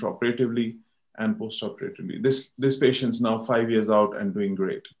like intraoperatively and postoperatively. This patient's now 5 years out and doing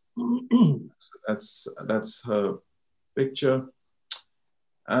great. That's her picture.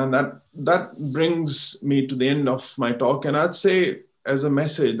 And that brings me to the end of my talk. And I'd say, as a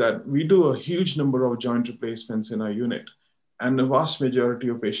message, that we do a huge number of joint replacements in our unit, and the vast majority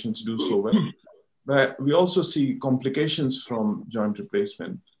of patients do so well. But we also see complications from joint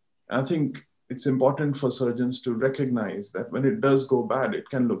replacement. I think it's important for surgeons to recognize that when it does go bad, it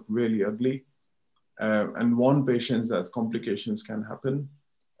can look really ugly, and warn patients that complications can happen,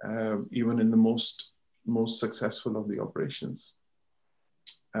 even in the most successful of the operations.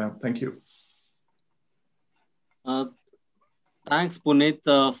 Thank you. Thanks, Puneet,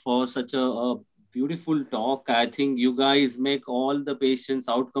 for such a beautiful talk. I think you guys make all the patients'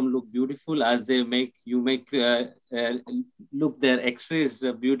 outcome look beautiful as they make look their X-rays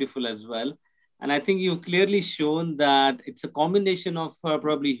beautiful as well. And I think you've clearly shown that it's a combination of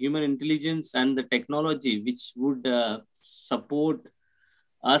probably human intelligence and the technology which would support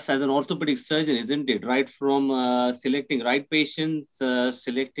us as an orthopedic surgeon, isn't it? Right from selecting right patients,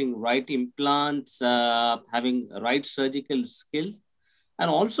 selecting right implants, having right surgical skills, and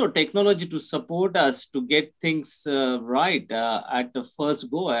also technology to support us to get things right at the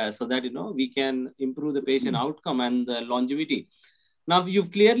first go, so that we can improve the patient outcome and the longevity. Now,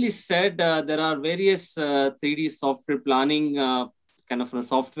 you've clearly said there are various 3D software planning kind of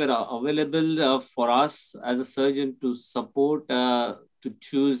software available for us as a surgeon to support to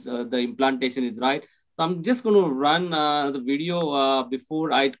choose the implantation is right. So I'm just going to run the video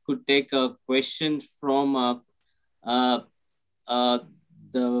before I could take a question from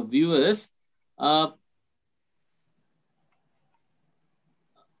the viewers.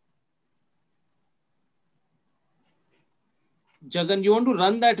 Jagan, you want to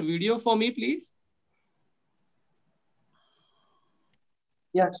run that video for me, please?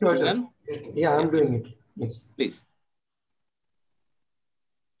 Yeah, sure. Jagan? Yeah, I'm doing it. Yes. Please.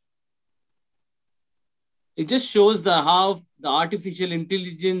 It just shows how the artificial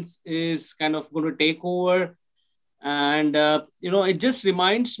intelligence is kind of going to take over. And, it just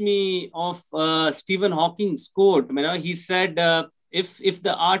reminds me of Stephen Hawking's quote. He said, if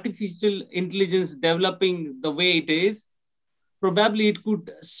the artificial intelligence developing the way it is, probably it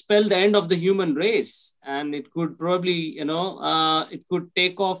could spell the end of the human race, and it could probably, it could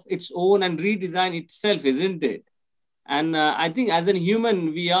take off its own and redesign itself, isn't it? And I think as a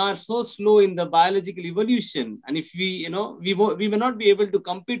human, we are so slow in the biological evolution. And if we may not be able to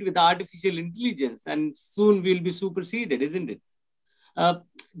compete with artificial intelligence, and soon we'll be superseded, isn't it?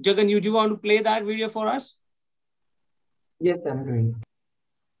 Jagan, do you want to play that video for us? Yes, I'm doing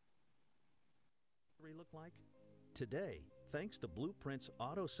it. Look like today, thanks to Blueprint's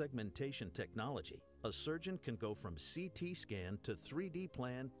auto-segmentation technology, a surgeon can go from CT scan to 3D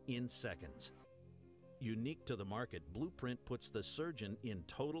plan in seconds. Unique to the market, Blueprint puts the surgeon in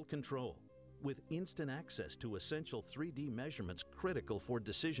total control, with instant access to essential 3D measurements critical for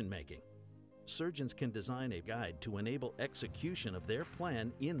decision-making. Surgeons can design a guide to enable execution of their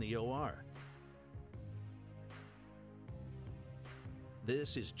plan in the OR.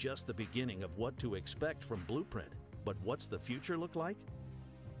 This is just the beginning of what to expect from Blueprint. But what's the future look like?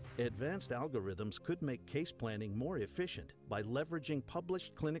 Advanced algorithms could make case planning more efficient by leveraging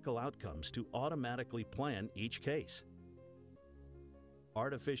published clinical outcomes to automatically plan each case.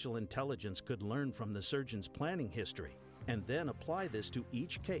 Artificial intelligence could learn from the surgeon's planning history and then apply this to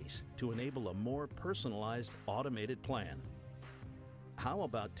each case to enable a more personalized, automated plan. How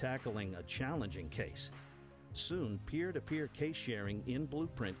about tackling a challenging case? Soon, peer-to-peer case sharing in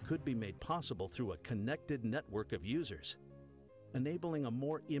Blueprint could be made possible through a connected network of users, enabling a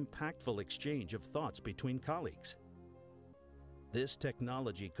more impactful exchange of thoughts between colleagues. This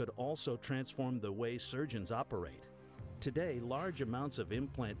technology could also transform the way surgeons operate. Today, large amounts of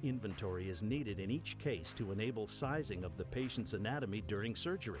implant inventory is needed in each case to enable sizing of the patient's anatomy during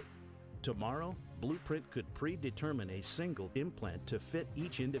surgery. Tomorrow, Blueprint could predetermine a single implant to fit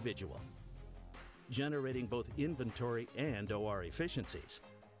each individual, generating both inventory and OR efficiencies.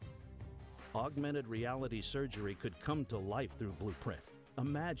 Augmented reality surgery could come to life through Blueprint.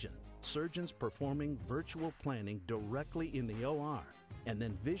 Imagine surgeons performing virtual planning directly in the OR and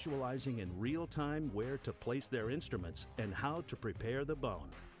then visualizing in real time where to place their instruments and how to prepare the bone.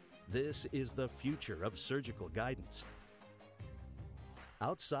 This is the future of surgical guidance.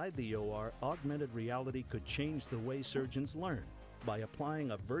 Outside the OR, augmented reality could change the way surgeons learn by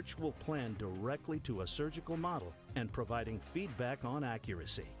applying a virtual plan directly to a surgical model and providing feedback on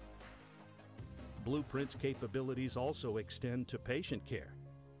accuracy. Blueprint's capabilities also extend to patient care.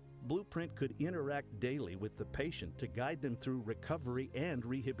 Blueprint could interact daily with the patient to guide them through recovery and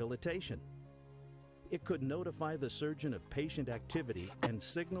rehabilitation. It could notify the surgeon of patient activity and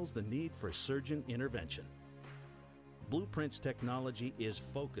signals the need for surgeon intervention. Blueprint's technology is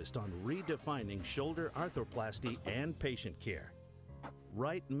focused on redefining shoulder arthroplasty and patient care.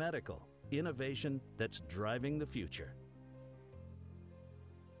 Right medical, innovation that's driving the future.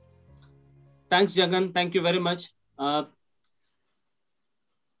 Thanks, Jagan. Thank you very much. No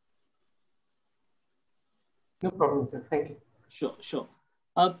problem, sir. Thank you. Sure.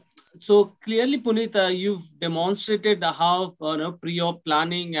 So clearly, Puneet, you've demonstrated how pre-op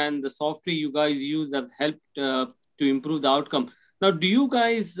planning and the software you guys use have helped to improve the outcome. Now, do you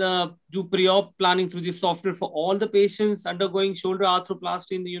guys do pre-op planning through this software for all the patients undergoing shoulder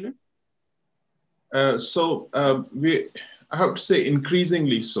arthroplasty in the unit? I have to say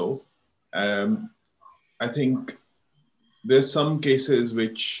increasingly so. I think there's some cases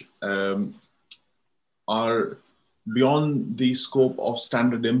which are beyond the scope of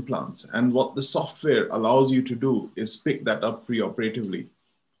standard implants. And what the software allows you to do is pick that up preoperatively.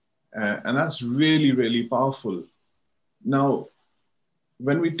 And that's really, really powerful. Now,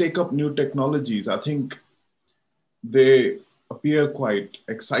 when we take up new technologies, I think they appear quite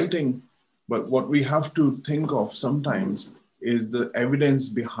exciting, but what we have to think of sometimes is the evidence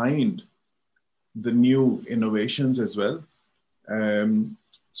behind the new innovations as well.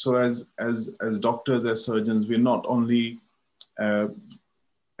 So as doctors, as surgeons, we're not only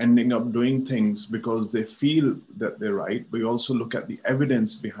ending up doing things because they feel that they're right, but we also look at the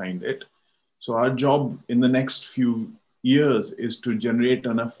evidence behind it. So our job in the next few years is to generate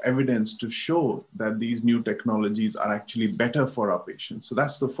enough evidence to show that these new technologies are actually better for our patients. So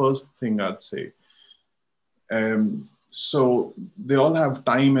that's the first thing I'd say. So they all have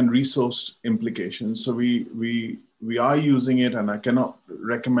time and resource implications. So we are using it, and I cannot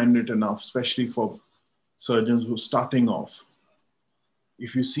recommend it enough, especially for surgeons who are starting off.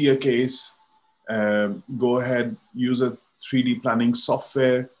 If you see a case, go ahead, use a 3D planning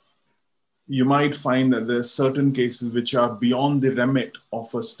software. You might find that there's certain cases which are beyond the remit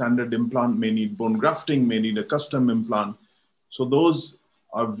of a standard implant, may need bone grafting, may need a custom implant. So those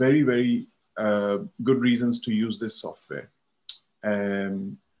are very, very good reasons to use this software.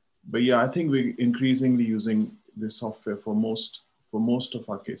 But yeah, I think we're increasingly using this software for most of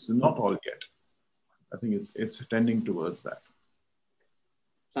our cases, not all yet. I think it's tending towards that.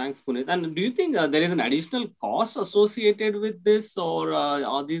 Thanks, Puneet. And do you think there is an additional cost associated with this, or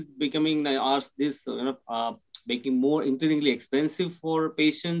are these becoming making more increasingly expensive for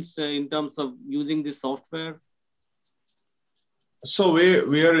patients in terms of using this software? So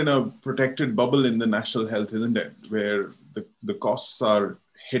we are in a protected bubble in the national health, isn't it? Where the costs are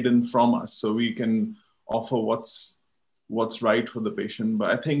hidden from us, so we can offer what's right for the patient.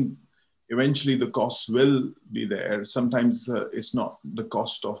 But I think eventually the costs will be there. Sometimes it's not the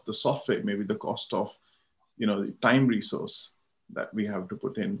cost of the software, maybe the cost of, the time resource that we have to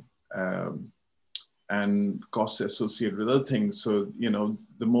put in, and costs associated with other things. So,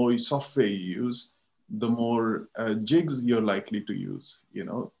 the more software you use, the more jigs you're likely to use,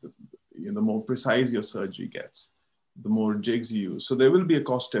 the more precise your surgery gets, the more jigs you use. So there will be a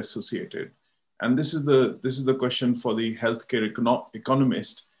cost associated. And this is the question for the healthcare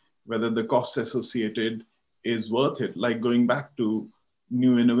economist, whether the cost associated is worth it. Like going back to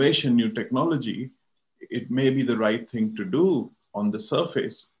new innovation, new technology, it may be the right thing to do on the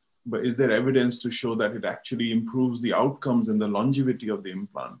surface, but is there evidence to show that it actually improves the outcomes and the longevity of the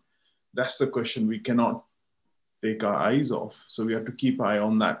implant? That's the question we cannot take our eyes off. So we have to keep eye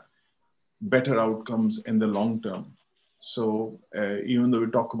on that, better outcomes in the long term. So even though we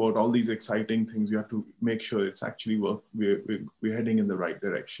talk about all these exciting things, we have to make sure it's actually we're heading in the right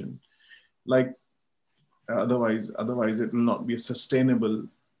direction. Like otherwise it will not be a sustainable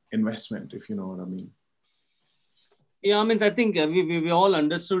investment, if you know what I mean. Yeah, I mean, I think we all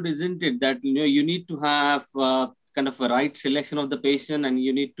understood, isn't it, that you need to have kind of a right selection of the patient, and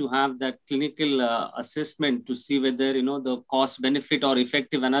you need to have that clinical assessment to see whether the cost benefit or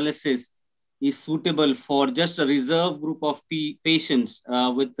effective analysis is suitable for just a reserved group of patients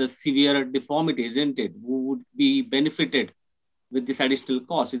with the severe deformity, isn't it, who would be benefited with this additional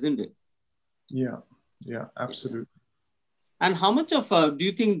cost, isn't it? Yeah, absolutely. And how much of do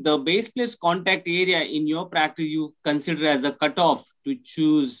you think the base plate contact area in your practice you consider as a cutoff to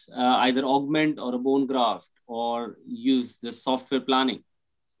choose either augment or a bone graft or use the software planning?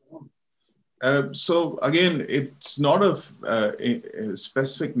 So again, it's not a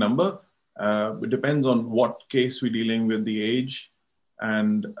specific number. It depends on what case we're dealing with, the age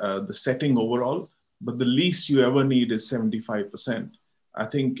and the setting overall. But the least you ever need is 75%. I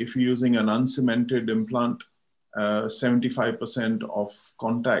think if you're using an uncemented implant, 75% of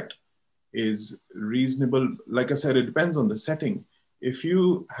contact is reasonable. Like I said, it depends on the setting. If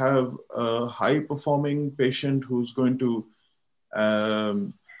you have a high performing patient who's going to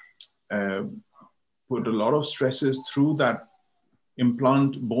put a lot of stresses through that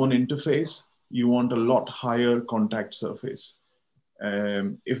implant bone interface, you want a lot higher contact surface.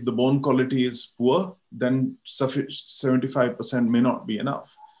 If the bone quality is poor, then 75% may not be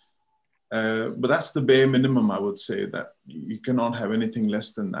enough. But that's the bare minimum, I would say, that you cannot have anything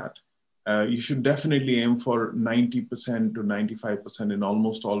less than that. You should definitely aim for 90% to 95% in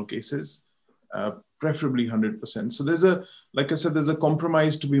almost all cases, preferably 100%. So like I said, there's a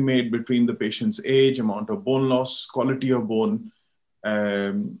compromise to be made between the patient's age, amount of bone loss, quality of bone,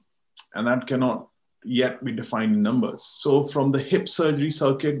 and that cannot yet be defined in numbers. So from the hip surgery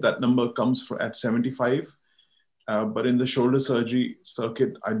circuit, that number comes at 75. But in the shoulder surgery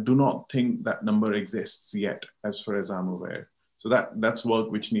circuit, I do not think that number exists yet, as far as I'm aware. So that's work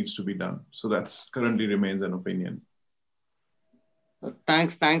which needs to be done. So that's currently remains an opinion.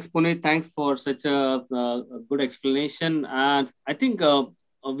 Thanks, Puneet. Thanks for such a good explanation. And I think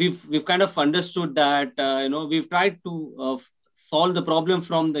we've kind of understood that we've tried to solve the problem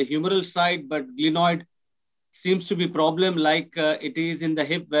from the humeral side, but glenoid seems to be problem like it is in the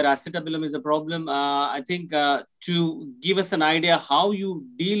hip where acetabulum is a problem. I think to give us an idea how you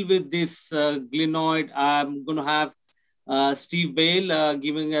deal with this glenoid, I'm going to have Steve Bale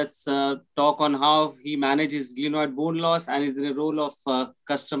giving us a talk on how he manages glenoid bone loss and is in a role of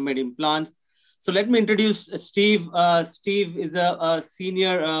custom-made implants. So let me introduce Steve. Steve is a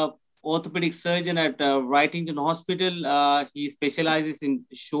senior orthopedic surgeon at Wrightington Hospital. He specializes in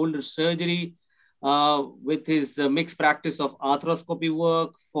shoulder surgery. With his mixed practice of arthroscopy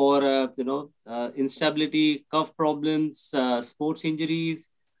work for instability, cuff problems, sports injuries,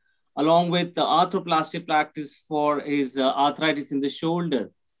 along with the arthroplasty practice for his arthritis in the shoulder.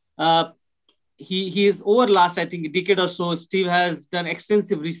 He is over last, I think, a decade or so. Steve has done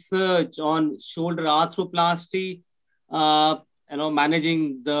extensive research on shoulder arthroplasty,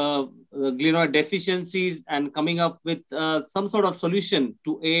 managing the glenoid deficiencies and coming up with some sort of solution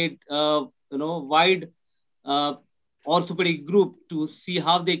to aid wide orthopedic group to see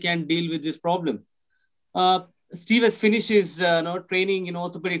how they can deal with this problem. Steve has finished his training in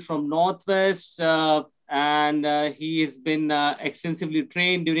orthopedic from Northwest, and he has been extensively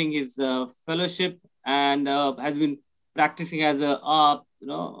trained during his fellowship and has been practicing as a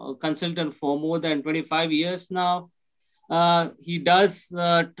consultant for more than 25 years now. He does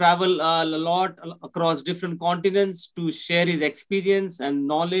travel a lot across different continents to share his experience and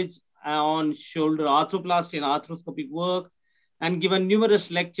knowledge on shoulder arthroplasty and arthroscopic work, and given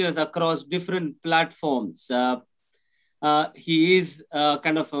numerous lectures across different platforms. He is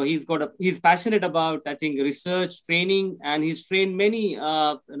he's passionate about, I think, research, training, and he's trained many,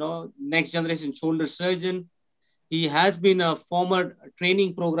 next generation shoulder surgeon. He has been a former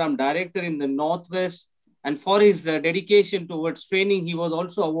training program director in the Northwest, and for his dedication towards training, he was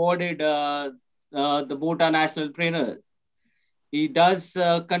also awarded the BOTA National Trainer. He does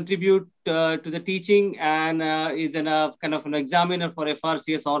contribute to the teaching and is kind of an examiner for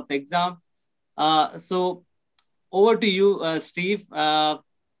FRCS Ortho exam. So over to you, Steve.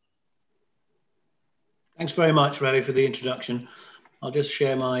 Thanks very much, Ravi, for the introduction. I'll just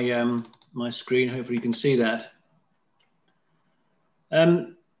share my my screen. Hopefully you can see that.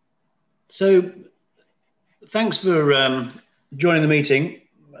 So thanks for joining the meeting,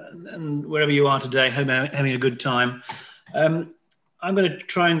 and wherever you are today, having a good time. I'm going to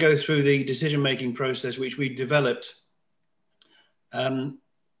try and go through the decision-making process which we developed around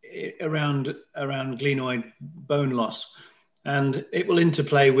glenoid bone loss, and it will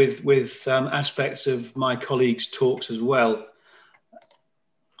interplay with aspects of my colleagues' talks as well.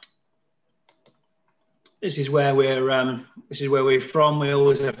 This is where we're from. We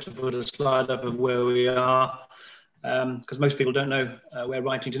always have to put a slide up of where we are, because most people don't know where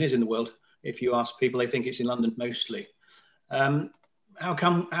Wrightington is in the world. If you ask people, they think it's in London mostly. How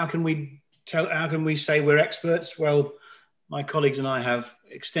can we say we're experts? Well, my colleagues and I have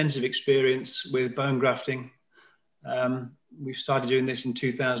extensive experience with bone grafting. We've started doing this in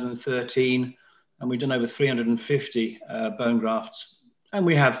 2013, and we've done over 350 bone grafts. And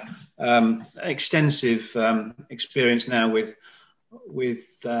we have extensive experience now with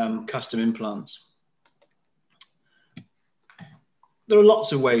custom implants. There are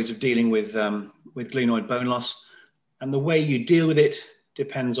lots of ways of dealing with glenoid bone loss, and the way you deal with it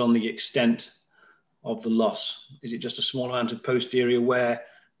depends on the extent of the loss. Is it just a small amount of posterior wear?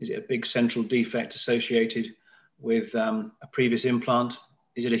 Is it a big central defect associated with a previous implant?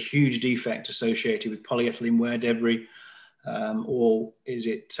 Is it a huge defect associated with polyethylene wear debris? Or is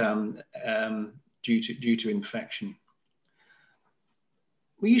it due to infection?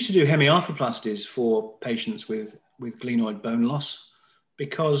 We used to do hemiarthroplasties for patients with glenoid bone loss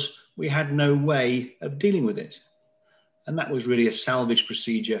because we had no way of dealing with it. And that was really a salvage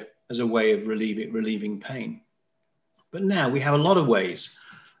procedure as a way of relieving pain. But now we have a lot of ways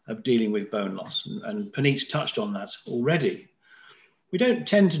of dealing with bone loss, and Puneet's touched on that already. We don't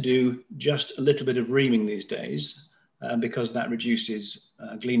tend to do just a little bit of reaming these days, because that reduces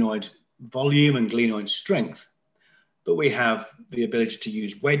glenoid volume and glenoid strength. But we have the ability to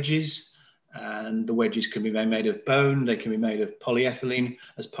use wedges, and the wedges can be made of bone, they can be made of polyethylene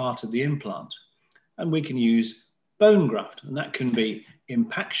as part of the implant. And we can use bone graft, and that can be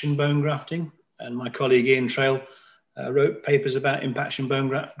impaction bone grafting, and my colleague Ian Trail wrote papers about impaction bone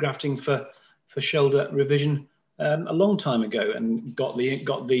grafting for shoulder revision a long time ago, and got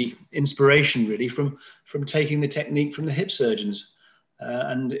the inspiration really from taking the technique from the hip surgeons.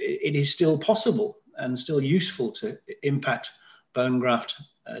 And it is still possible and still useful to impact bone graft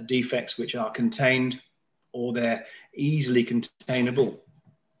defects which are contained, or they're easily containable.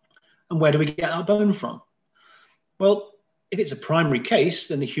 And where do we get our bone from? Well, if it's a primary case,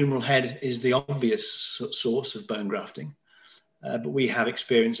 then the humeral head is the obvious source of bone grafting. But we have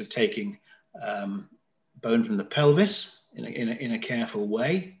experience of taking bone from the pelvis in a careful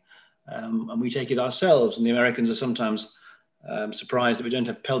way, and we take it ourselves. And the Americans are sometimes surprised that we don't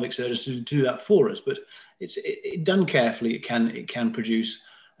have pelvic surgeons to do that for us. But it's done carefully. It can produce,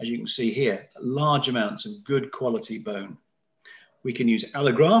 as you can see here, large amounts of good quality bone. We can use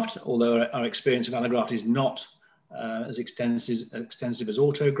allograft, although our experience of allograft is not as extensive as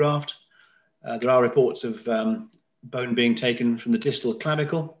autograft. There are reports of bone being taken from the distal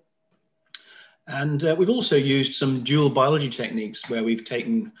clavicle. And we've also used some dual biology techniques where we've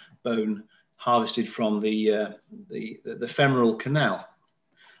taken bone harvested from the femoral canal.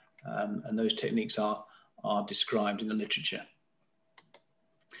 And those techniques are described in the literature.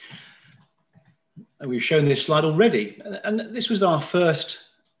 And we've shown this slide already, and this was our first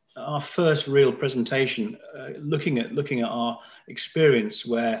real presentation, looking at our experience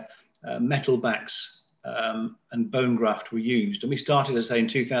where metal backs and bone graft were used. And we started, as I say, in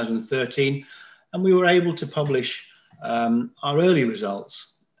 2013, and we were able to publish our early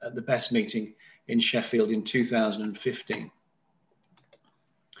results at the BEST meeting in Sheffield in 2015.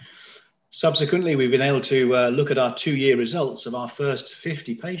 Subsequently, we've been able to look at our 2-year results of our first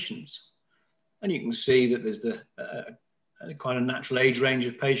 50 patients. And you can see that there's quite a natural age range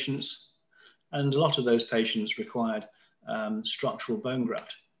of patients, and a lot of those patients required structural bone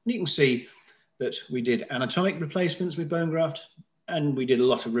graft. And you can see that we did anatomic replacements with bone graft, and we did a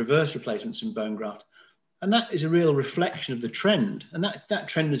lot of reverse replacements in bone graft. And that is a real reflection of the trend, and that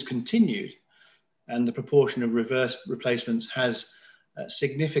trend has continued, and the proportion of reverse replacements has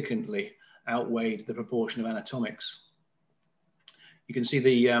significantly outweighed the proportion of anatomics. You can see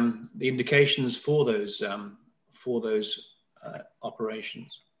the indications for those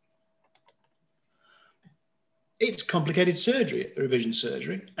operations. It's complicated surgery, revision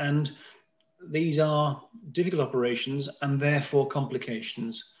surgery, and these are difficult operations, and therefore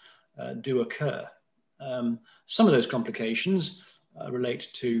complications do occur. Some of those complications relate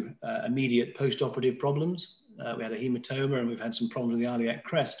to immediate post-operative problems. We had a hematoma, and we've had some problems with the iliac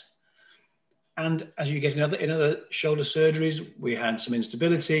crest. And as you get in other shoulder surgeries, we had some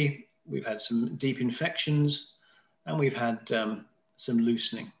instability, we've had some deep infections, and we've had some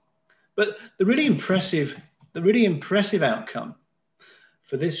loosening. But the really impressive outcome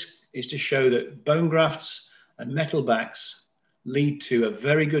for this is to show that bone grafts and metal backs lead to a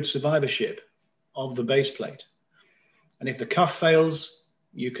very good survivorship of the base plate. And if the cuff fails,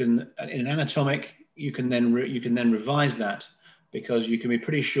 you can, in an anatomic, you can then revise that, because you can be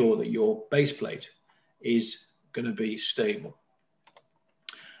pretty sure that your base plate is going to be stable.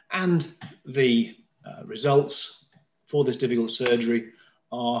 And the results for this difficult surgery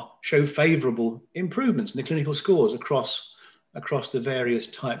show favourable improvements in the clinical scores across the various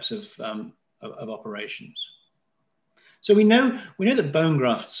types of operations. So we know that bone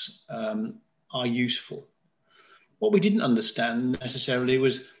grafts are useful. What we didn't understand necessarily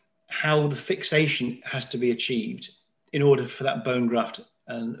was how the fixation has to be achieved in order for that bone graft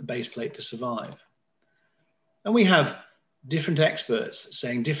and base plate to survive. And we have different experts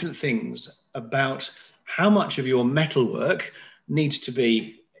saying different things about how much of your metalwork needs to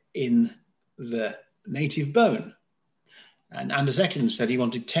be in the native bone. And Anders Eklund said he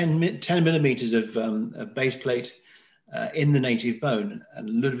wanted 10 millimeters of base plate in the native bone.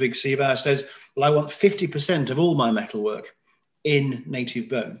 And Ludwig Seebauer says, well, I want 50% of all my metalwork in native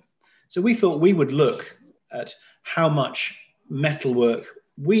bone. So we thought we would look at how much metalwork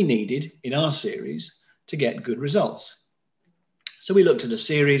we needed in our series to get good results. So we looked at a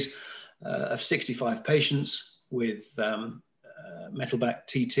series of 65 patients with metal back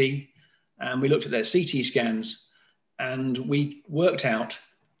TT, and we looked at their CT scans, and we worked out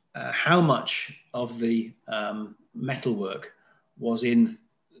how much of the metalwork was in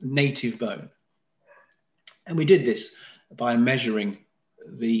native bone. And we did this by measuring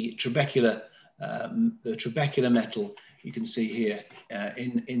the trabecular metal you can see here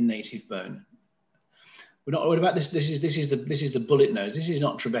in native bone. We're not worried about this. This is the bullet nose. This is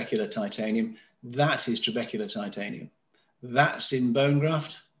not trabecular titanium. That is trabecular titanium. That's in bone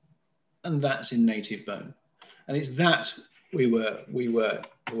graft, and that's in native bone. And it's that we were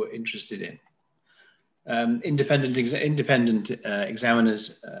interested in. Independent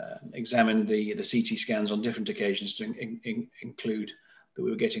examiners examined the CT scans on different occasions to include that we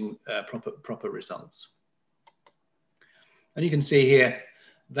were getting proper results. And you can see here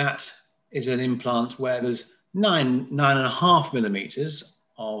that is an implant where there's 9.5 millimeters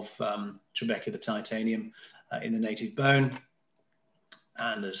of trabecular titanium in the native bone,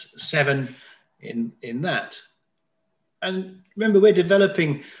 and there's 7 in that. And remember, we're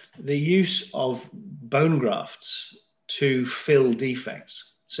developing the use of bone grafts to fill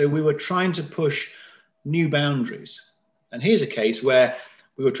defects. So we were trying to push new boundaries. And here's a case where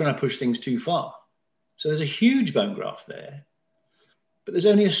we were trying to push things too far. So there's a huge bone graft there, but there's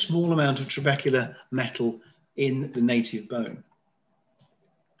only a small amount of trabecular metal in the native bone.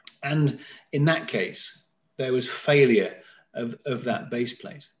 And in that case, there was failure of that base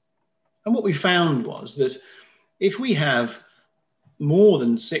plate. And what we found was that if we have more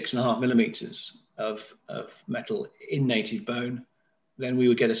than 6.5 millimeters of metal in native bone, then we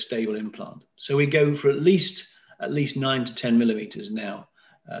would get a stable implant. So we go for at least 9 to 10 millimeters now.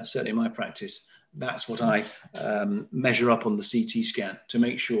 Certainly in my practice, that's what I measure up on the CT scan to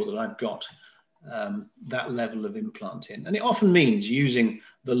make sure that I've got that level of implant in. And it often means using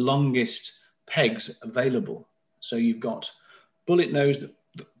the longest pegs available. So you've got bullet nose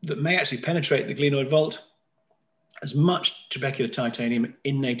that may actually penetrate the glenoid vault, as much trabecular titanium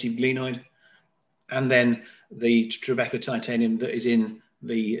in native glenoid, and then the trabecular titanium that is in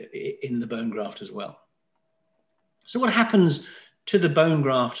the bone graft as well. So what happens to the bone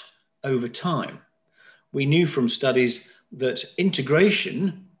graft over time? We knew from studies that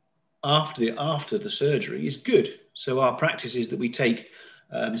integration after the surgery is good. So our practice is that we take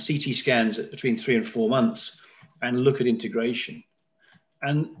CT scans at between 3 and 4 months and look at integration.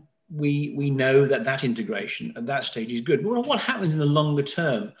 And we know that integration at that stage is good. Well, what happens in the longer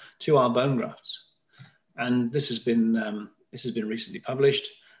term to our bone grafts? And this has been recently published.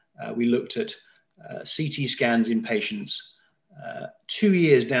 We looked at CT scans in patients 2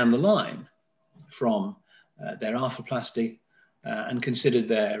 years down the line from their arthroplasty and considered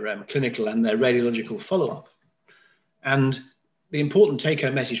their clinical and their radiological follow-up. And the important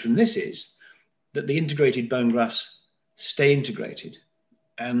take-home message from this is that the integrated bone grafts stay integrated,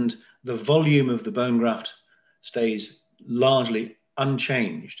 and the volume of the bone graft stays largely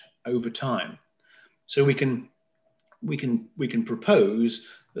unchanged over time. So we can propose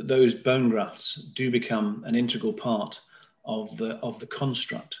that those bone grafts do become an integral part of the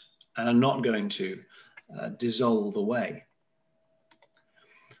construct and are not going to dissolve away.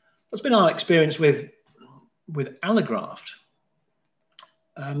 That's been our experience with allograft.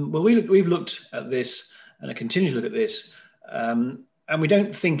 Well, we've looked at this, and I continue to look at this, and we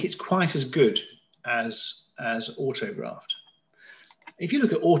don't think it's quite as good as autograft. If you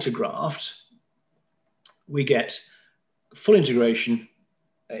look at autograft, we get full integration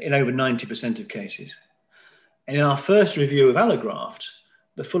in over 90% of cases. And in our first review of allograft,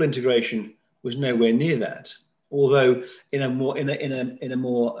 the full integration was nowhere near that. Although in a more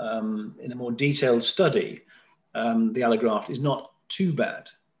detailed study, the allograft is not too bad,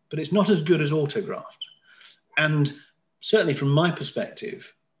 but it's not as good as autograft. And certainly from my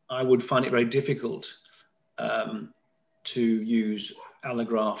perspective, I would find it very difficult to use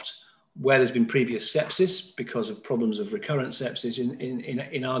allograft where there's been previous sepsis because of problems of recurrent sepsis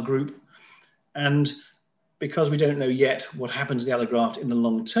in our group. And because we don't know yet what happens to the allograft in the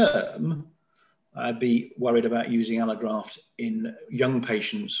long term, I'd be worried about using allograft in young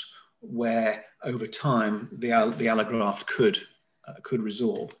patients where over time the allograft could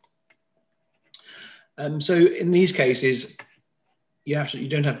resorb. So in these cases, you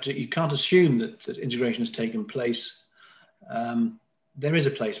can't assume that integration has taken place. There is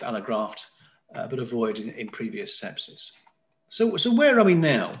a place for allograft, but avoid in previous sepsis. So where are we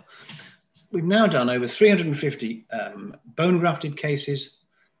now? We've now done over 350 bone grafted cases,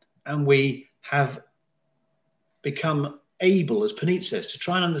 and we have become able, as Puneet says, to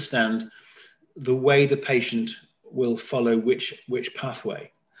try and understand the way the patient will follow which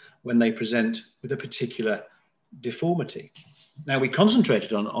pathway when they present with a particular deformity. Now, we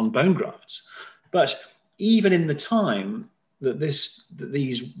concentrated on bone grafts, but even in the time that this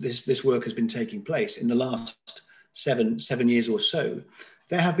work has been taking place in the last seven years or so,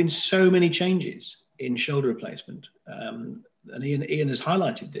 there have been so many changes in shoulder replacement. And Ian has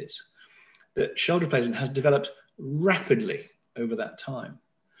highlighted this, that shoulder replacement has developed rapidly over that time.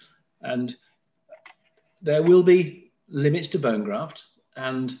 And there will be limits to bone graft,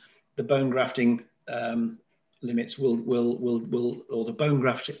 and the bone grafting limits or the bone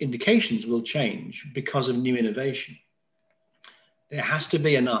graft indications will change because of new innovation. There has to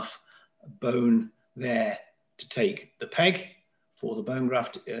be enough bone there to take the peg for the bone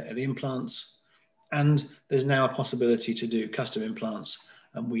graft, the implants, and there's now a possibility to do custom implants,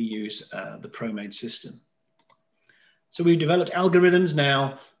 and we use the ProMade system. So we've developed algorithms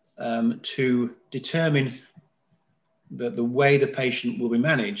now to determine the way the patient will be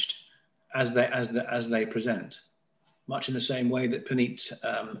managed as they present, much in the same way that Puneet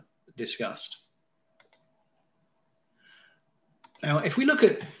discussed. Now, if we look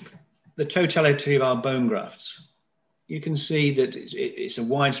at the totality of our bone grafts, you can see that it's a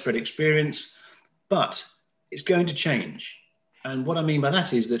widespread experience, but it's going to change. And what I mean by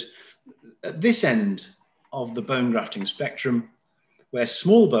that is that at this end of the bone grafting spectrum, where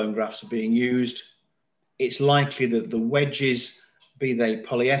small bone grafts are being used, it's likely that the wedges, be they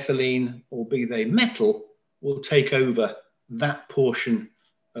polyethylene or be they metal, will take over that portion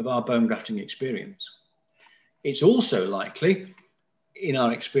of our bone grafting experience. It's also likely, in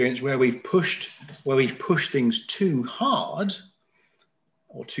our experience, where we've pushed things too hard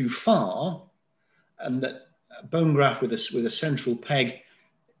or too far, and that bone graft with a central peg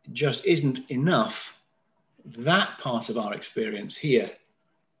just isn't enough, that part of our experience here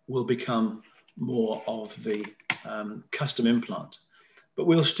will become more of the custom implant. But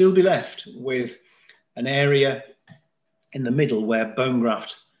we'll still be left with an area in the middle where bone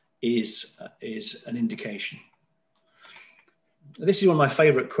graft is an indication. This is one of my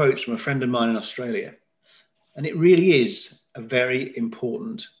favorite quotes from a friend of mine in Australia, and it really is a very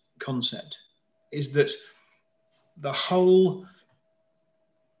important concept, is that the whole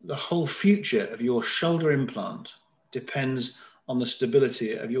future of your shoulder implant depends on the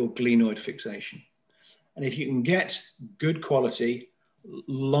stability of your glenoid fixation. And if you can get good quality,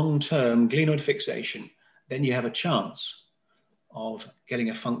 long-term glenoid fixation, then you have a chance of getting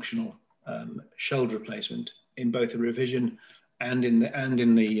a functional shoulder replacement in both the revision and in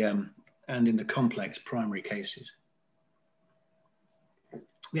the complex primary cases.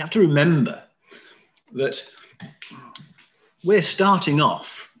 We have to remember that we're starting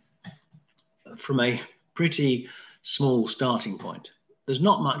off from a pretty small starting point. There's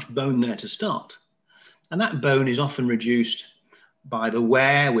not much bone there to start. And that bone is often reduced by the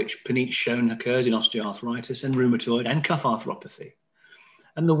wear, which Puneet's shown occurs in osteoarthritis and rheumatoid and cuff arthropathy,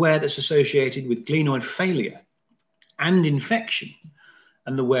 and the wear that's associated with glenoid failure and infection,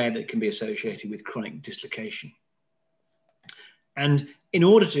 and the wear that can be associated with chronic dislocation. And in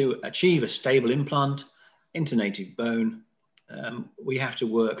order to achieve a stable implant into native bone, we have to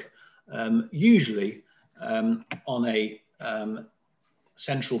work usually on a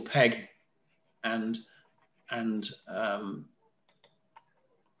central peg and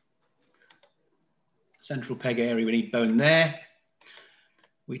central peg area. We need bone there.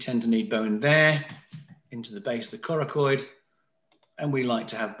 We tend to need bone there into the base of the coracoid, and we like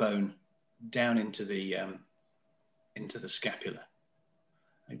to have bone down into the scapula,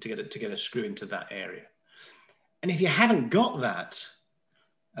 and to get a screw into that area. And if you haven't got that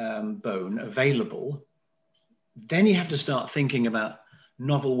bone available, then you have to start thinking about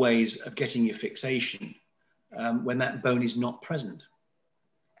novel ways of getting your fixation when that bone is not present.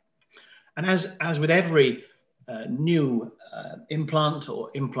 And as with every new implant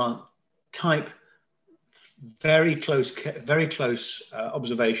or implant type, very close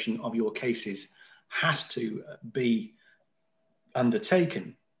observation of your cases has to be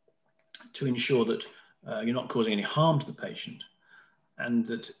undertaken to ensure that you're not causing any harm to the patient, and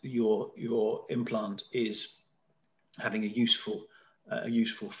that your implant is having a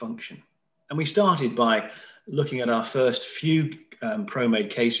useful function. And we started by looking at our first few ProMade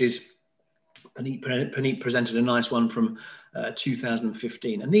cases. Puneet presented a nice one from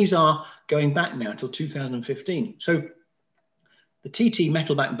 2015, and these are going back now until 2015. So the TT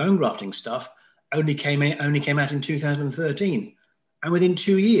metal back bone grafting stuff only came out in 2013, and within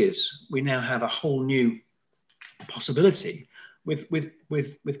 2 years we now have a whole new possibility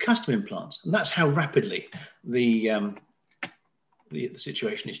with custom implants, and that's how rapidly the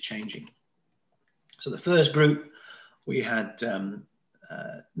situation is changing. So the first group, we had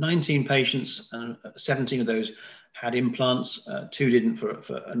 19 patients, and 17 of those had implants. 2 didn't for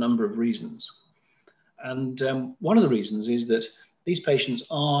a number of reasons. And one of the reasons is that these patients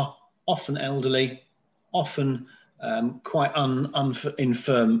are often elderly, often quite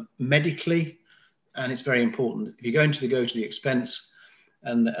infirm medically, and it's very important. If you're going to go to the expense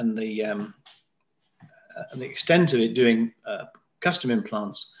and the extent of it doing custom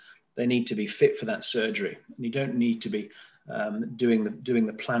implants, they need to be fit for that surgery. And you don't need to be doing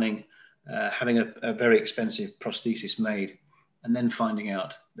the planning, having a very expensive prosthesis made, and then finding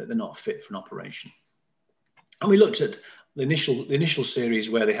out that they're not fit for an operation. And we looked at the initial series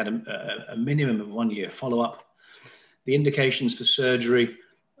where they had a minimum of 1 year follow-up. The indications for surgery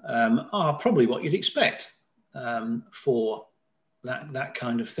are probably what you'd expect for that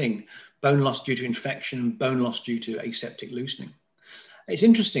kind of thing. Bone loss due to infection, bone loss due to aseptic loosening. It's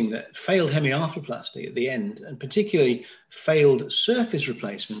interesting that failed hemiarthroplasty at the end, and particularly failed surface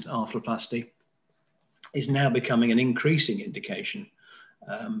replacement arthroplasty, is now becoming an increasing indication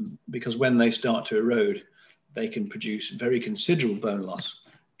because when they start to erode, they can produce very considerable bone loss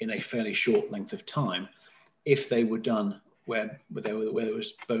in a fairly short length of time if they were done where there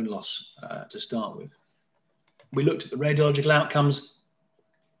was bone loss to start with. We looked at the radiological outcomes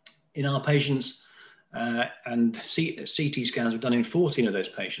in our patients and CT scans were done in 14 of those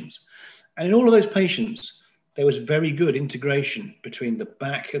patients. And in all of those patients, there was very good integration between the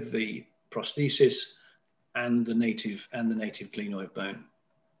back of the prosthesis and the native glenoid bone.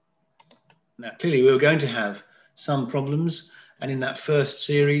 Now, clearly we were going to have some problems. And in that first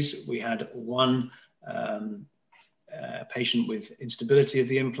series, we had one patient with instability of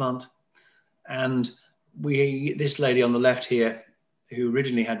the implant. And this lady on the left here, who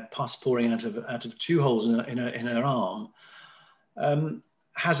originally had pus pouring out of 2 holes in her arm,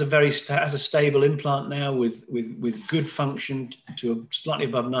 has a stable implant now with good function to slightly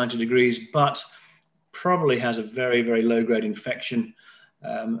above 90 degrees, but probably has a very, very low grade infection.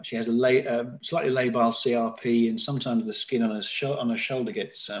 She has a slightly labile CRP, and sometimes the skin on her shoulder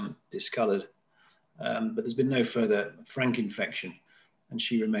gets discolored. But there's been no further frank infection, and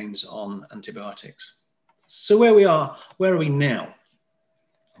she remains on antibiotics. So where are we now?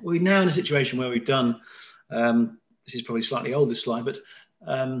 We're now in a situation where we've done, this is probably slightly old, this slide, but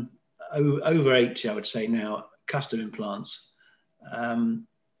over 80, I would say now, custom implants.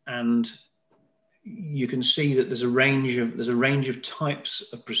 And you can see that there's a range of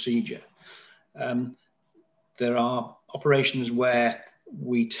types of procedure. There are operations where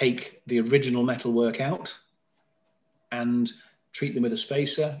we take the original metalwork out and treat them with a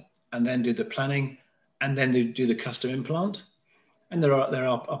spacer, and then do the planning, and then do the custom implant. And there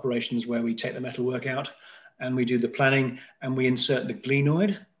are operations where we take the metalwork out and we do the planning and we insert the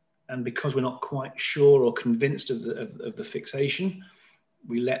glenoid. And because we're not quite sure or convinced of the fixation,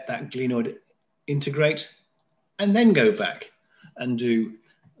 we let that glenoid integrate and then go back and do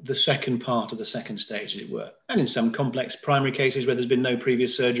the second part of the second stage, as it were. And in some complex primary cases where there's been no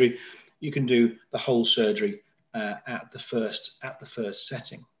previous surgery, you can do the whole surgery at the first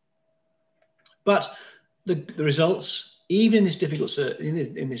setting. But the results, even in this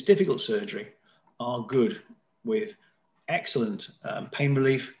difficult surgery, are good, with excellent pain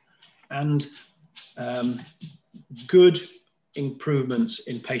relief and good improvements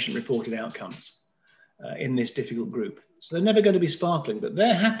in patient-reported outcomes in this difficult group. So they're never going to be sparkling, but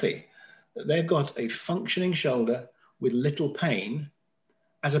they're happy that they've got a functioning shoulder with little pain,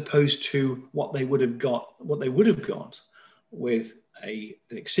 as opposed to what they would have got with an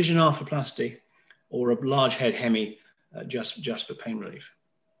excision arthroplasty or a large head hemi just for pain relief.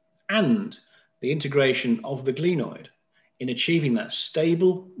 And the integration of the glenoid in achieving that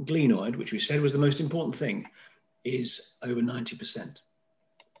stable glenoid, which we said was the most important thing, is over 90%.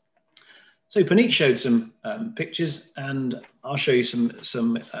 So Puneet showed some pictures, and I'll show you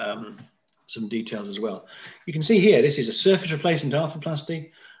some details as well. You can see here, this is a surface replacement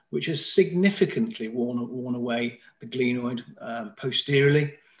arthroplasty, which has significantly worn away the glenoid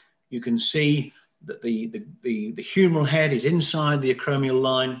posteriorly. You can see that the humeral head is inside the acromial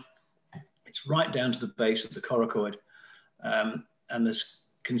line. It's right down to the base of the coracoid, and there's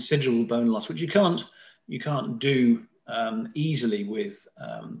considerable bone loss, which you can't do easily with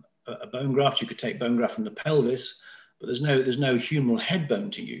a bone graft. You could take bone graft from the pelvis, but there's no humeral head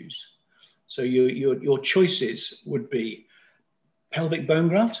bone to use. So your choices would be pelvic bone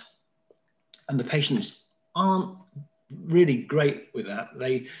graft, and the patients aren't really great with that.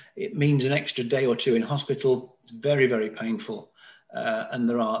 It means an extra day or two in hospital. It's very, very painful, and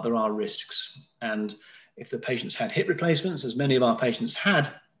there are risks. And if the patients had hip replacements, as many of our patients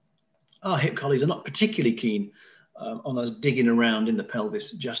had, our hip colleagues are not particularly keen on us digging around in the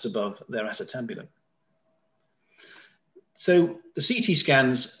pelvis just above their acetabulum. So the CT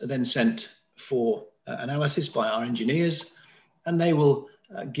scans are then sent for analysis by our engineers, and they will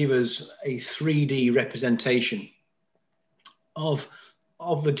give us a 3D representation of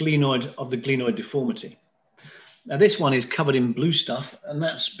the glenoid deformity. Now this one is covered in blue stuff, and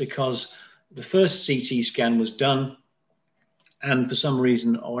that's because the first CT scan was done, and for some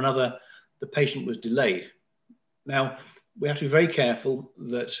reason or another, the patient was delayed. Now, we have to be very careful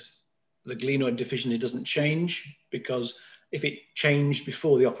that the glenoid deficiency doesn't change, because if it changed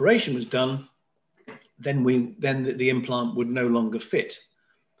before the operation was done, then the implant would no longer fit.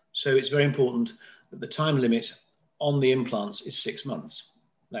 So it's very important that the time limit on the implants is 6 months.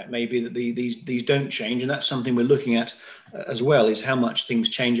 Now, it may be that these don't change, and that's something we're looking at as well, is how much things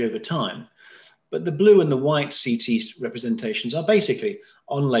change over time. But the blue and the white CT representations are basically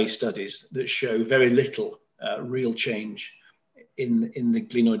onlay studies that show very little real change in the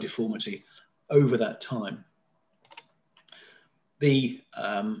glenoid deformity over that time. The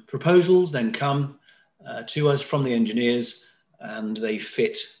proposals then come to us from the engineers, and they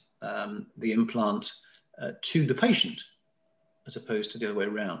fit the implant to the patient as opposed to the other way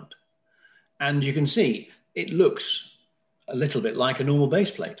around. And you can see it looks a little bit like a normal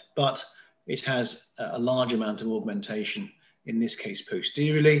base plate, but it has a large amount of augmentation, in this case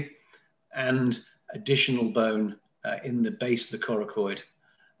posteriorly, and additional bone in the base of the coracoid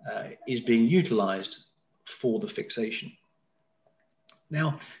is being utilized for the fixation.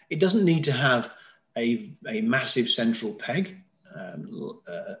 Now, it doesn't need to have a massive central peg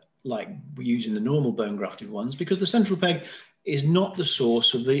like we use in the normal bone grafted ones, because the central peg is not the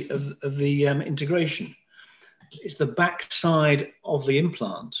source of the integration. It's the back side of the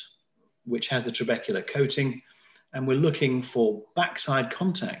implant which has the trabecular coating, and we're looking for backside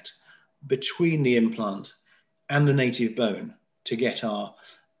contact between the implant and the native bone to get our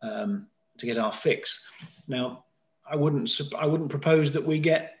fix. Now, I wouldn't propose that we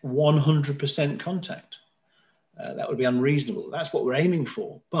get 100% contact. That would be unreasonable. That's what we're aiming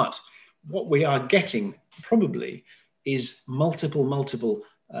for. But what we are getting probably is multiple little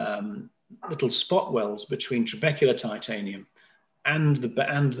spot wells between trabecular titanium and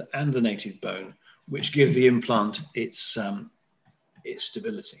the native bone, which give the implant its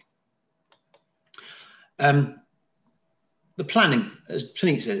stability. The planning, as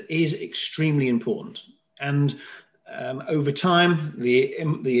Puneet said, is extremely important, and over time, the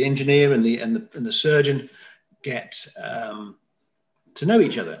engineer and the surgeon get to know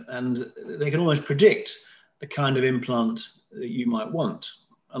each other, and they can almost predict the kind of implant that you might want.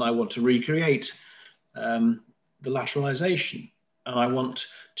 And I want to recreate the lateralization, and I want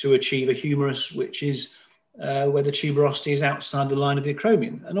to achieve a humerus which is where the tuberosity is outside the line of the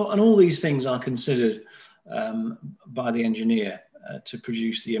acromion, and all these things are considered by the engineer to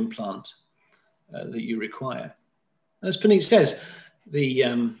produce the implant that you require. As Puneet says,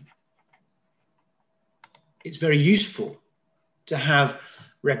 it's very useful to have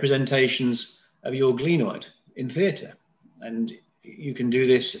representations of your glenoid in theatre, and you can do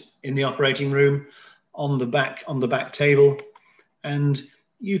this in the operating room on the back table, and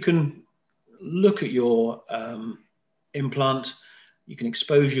you can look at your implant. You can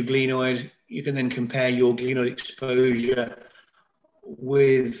expose your glenoid. You can then compare your glenoid exposure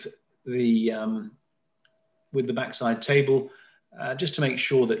with the backside table, just to make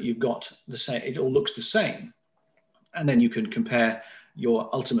sure that you've got the same, it all looks the same. And then you can compare your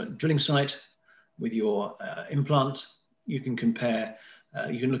ultimate drilling site with your implant. You can compare,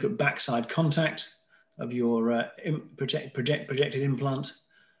 you can look at backside contact of your projected implant.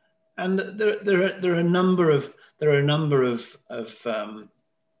 And there are a number of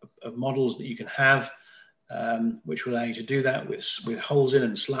models that you can have, which will allow you to do that with holes in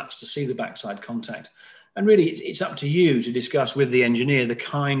and slats to see the backside contact. And really, it's up to you to discuss with the engineer the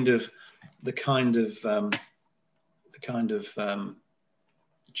kind of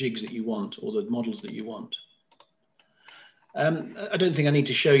jigs that you want, or the models that you want. I don't think I need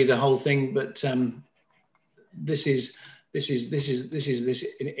to show you the whole thing, but this is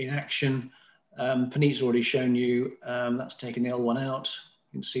in action. Puneet's already shown you. That's taking the L1 out.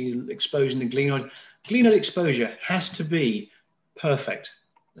 You can see exposing the glenoid. Glenoid exposure has to be perfect.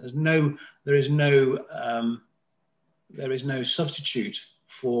 There is no substitute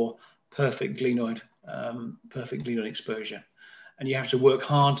for perfect glenoid exposure. And you have to work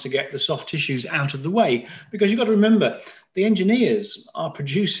hard to get the soft tissues out of the way, because you've got to remember, the engineers are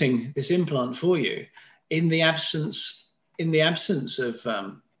producing this implant for you in the absence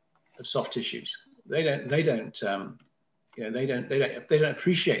of soft tissues. They don't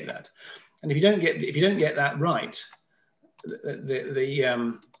appreciate that. And if you don't get that right,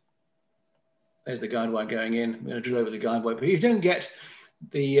 there's the guide wire going in. I'm going to drill over the guide wire. But if you don't get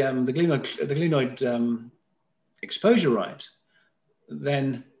the glenoid exposure right,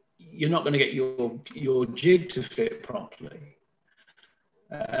 then you're not going to get your jig to fit properly,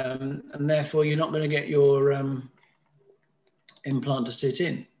 and therefore you're not going to get your implant to sit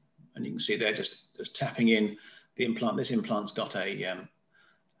in. And you can see there, just tapping in the implant. This implant's got a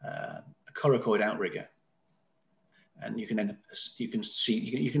coracoid outrigger, and you can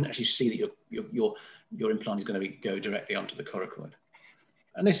actually see that your implant is going to go directly onto the coracoid.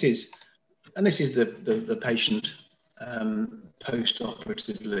 And this is And this is the patient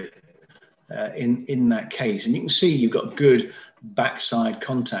post-operatively in that case. And you can see you've got good backside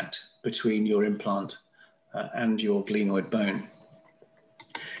contact between your implant and your glenoid bone.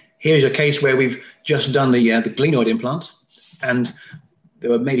 Here's a case where we've just done the glenoid implant, and there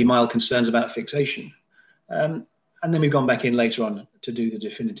were maybe mild concerns about fixation. And then we've gone back in later on to do the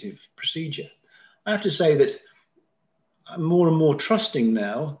definitive procedure. I have to say that I'm more and more trusting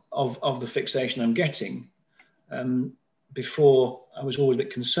now of the fixation I'm getting. Before, I was always a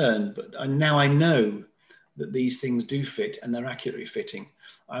bit concerned, but now I know that these things do fit and they're accurately fitting.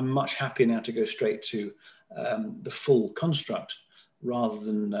 I'm much happier now to go straight to the full construct rather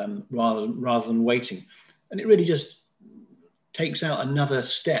than waiting. And it really just takes out another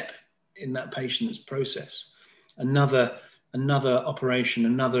step in that patient's process, another operation,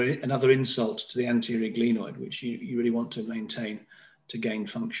 another insult to the anterior glenoid, which you really want to maintain to gain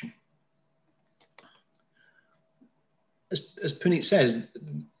function. As Puneet says,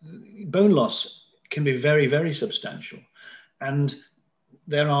 bone loss can be very, very substantial, and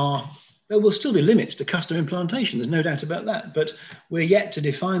there will still be limits to custom implantation. There's no doubt about that, but we're yet to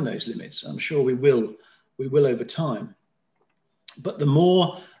define those limits. I'm sure we will over time. But the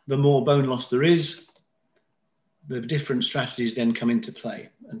more bone loss there is, the different strategies then come into play.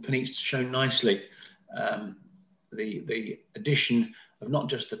 And Puneet's shown nicely the addition of not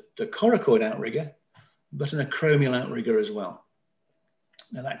just the coracoid outrigger, but an acromial outrigger as well.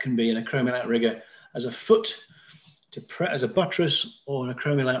 Now that can be an acromial outrigger as a foot, as a buttress, or an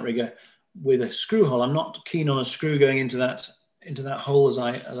acromial outrigger with a screw hole. I'm not keen on a screw going into that hole, as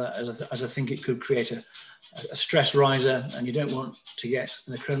I think it could create a stress riser, and you don't want to get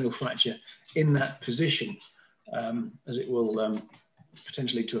an acromial fracture in that position, as it will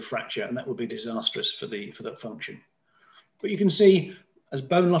potentially to a fracture, and that would be disastrous for that function. But you can see as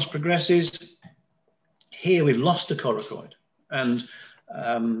bone loss progresses, here we've lost the coracoid, and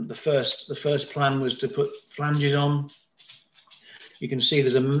the first plan was to put flanges on. You can see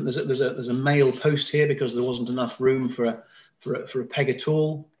there's a male post here because there wasn't enough room for a peg at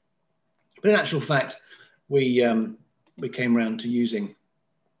all. But in actual fact, we came around to using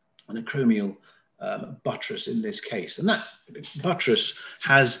an acromial buttress in this case, and that buttress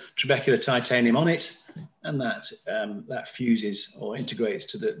has trabecular titanium on it, and that fuses or integrates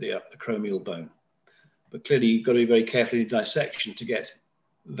to the acromial bone. But clearly, you've got to be very careful in dissection to get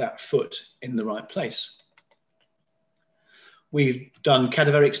that foot in the right place. We've done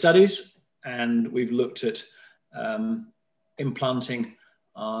cadaveric studies, and we've looked at implanting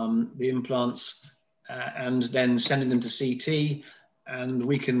the implants and then sending them to CT. And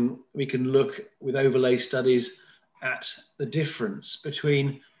we can look with overlay studies at the difference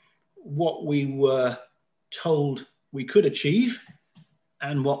between what we were told we could achieve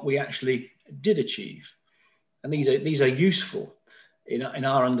and what we actually did achieve. And these are useful in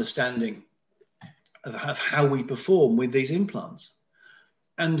our understanding of how we perform with these implants.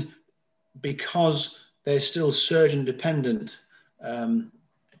 And because there's still surgeon-dependent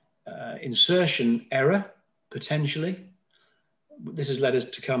insertion error, potentially, this has led us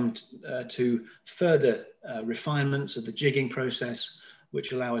to come to further refinements of the jigging process,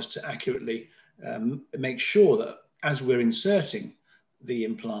 which allow us to accurately make sure that as we're inserting the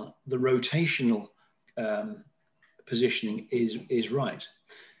implant, the rotational positioning is right.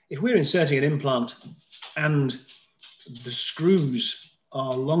 If we're inserting an implant and the screws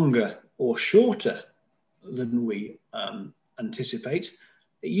are longer or shorter than we anticipate,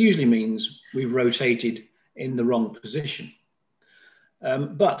 it usually means we've rotated in the wrong position.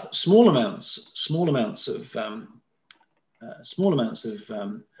 But small amounts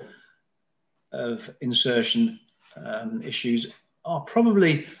of insertion issues are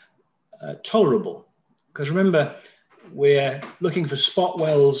probably tolerable, because remember, we're looking for spot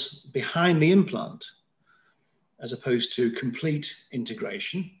wells behind the implant as opposed to complete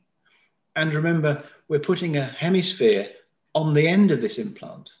integration. And remember, we're putting a hemisphere on the end of this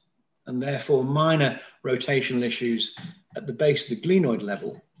implant, and therefore minor rotational issues at the base of the glenoid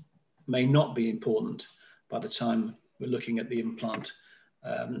level may not be important by the time we're looking at the implant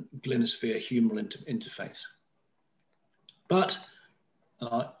glenosphere humeral interface. But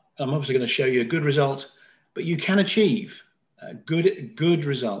I'm obviously going to show you a good result, but you can achieve good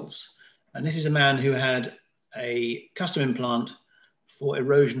results. And this is a man who had a custom implant for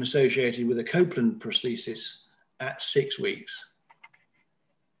erosion associated with a Copeland prosthesis at 6 weeks.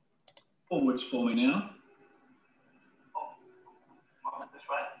 Forwards for me now.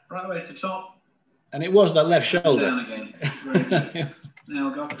 Right away to the top. And it was that left shoulder. Down again. Very good. Now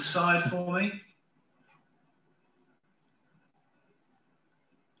go up to the side for me.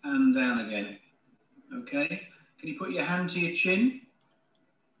 and down again. Okay, can you put your hand to your chin?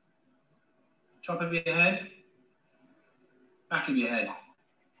 Top of your head, back of your head.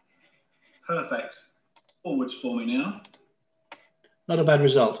 Perfect. Forwards for me now. Not a bad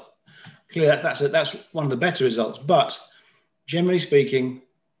result. Clearly, that's one of the better results, but generally speaking,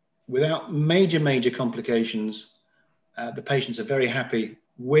 without major complications, the patients are very happy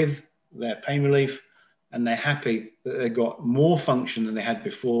with their pain relief, and they're happy that they've got more function than they had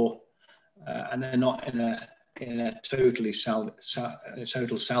before, and they're not in a total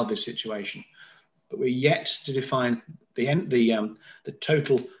salvage situation. But we're yet to define the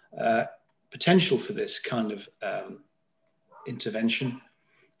total potential for this kind of intervention.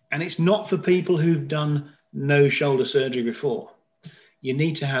 And it's not for people who've done no shoulder surgery before. You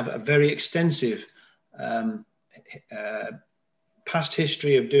need to have a very extensive past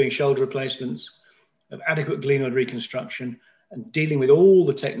history of doing shoulder replacements, of adequate glenoid reconstruction, and dealing with all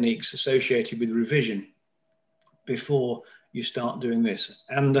the techniques associated with revision before you start doing this.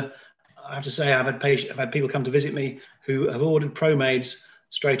 And I have to say, I've had people come to visit me who have ordered ProMades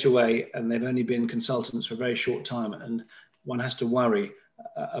straight away, and they've only been consultants for a very short time, and one has to worry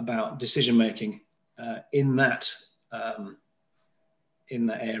about decision making in that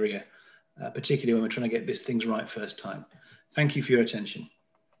area, particularly when we're trying to get things right first time. Thank you for your attention.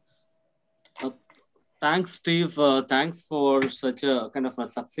 Thanks, Steve. Thanks for such a kind of a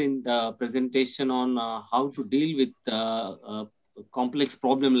succinct presentation on how to deal with a complex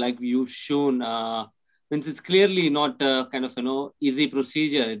problem like you've shown. Since it's clearly not kind of easy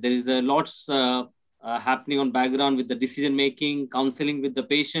procedure. There is a lots happening on background with the decision making, counseling with the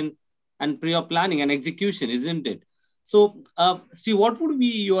patient, and pre-op planning and execution, isn't it? So, Steve, what would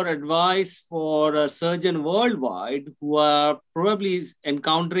be your advice for a surgeon worldwide who are probably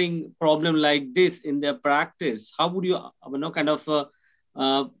encountering problem like this in their practice? How would you, kind of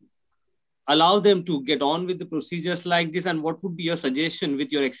allow them to get on with the procedures like this? And what would be your suggestion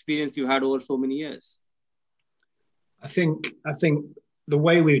with your experience you had over so many years? I think the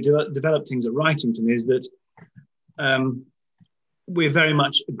way we develop things at Wrightington is that we're very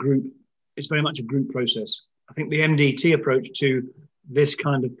much a group. It's very much a group process. I think the MDT approach to this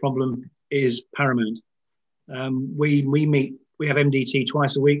kind of problem is paramount. We have MDT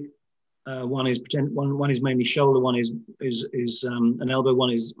twice a week. One is mainly shoulder, one is an elbow, one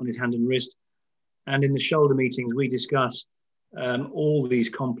is on his hand and wrist. And in the shoulder meetings, we discuss all these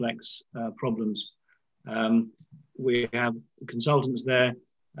complex problems. We have consultants there,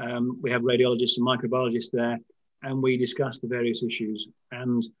 we have radiologists and microbiologists there, and we discuss the various issues.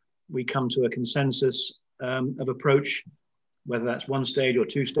 And we come to a consensus of approach, whether that's one stage or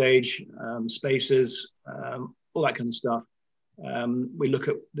two stage, spacers, all that kind of stuff. We look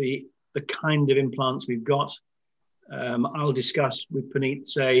at the kind of implants we've got. I'll discuss with Puneet,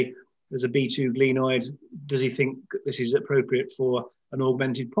 say, there's a B2 glenoid. Does he think this is appropriate for an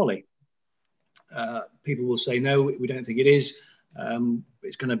augmented poly? People will say, no, we don't think it is.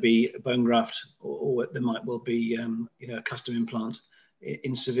 It's going to be a bone graft, or there might well be a custom implant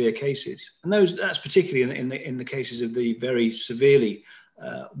in severe cases. And that's particularly in the cases of the very severely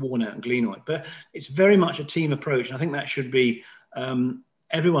worn out glenoid. But it's very much a team approach. And I think that should be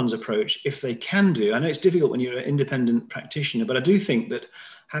everyone's approach if they can do. I know it's difficult when you're an independent practitioner, but I do think that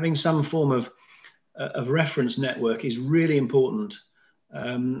having some form of reference network is really important,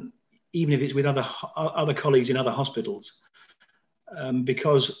 even if it's with other colleagues in other hospitals,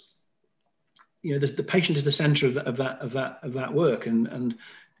 because the patient is the centre of that work, and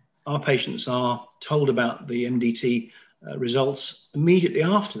our patients are told about the MDT results immediately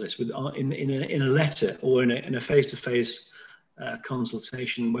after this, in a letter or in a face-to-face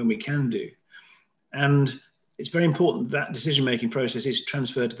consultation when we can do. And it's very important that decision-making process is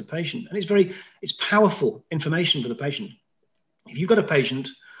transferred to the patient, and it's powerful information for the patient. If you've got a patient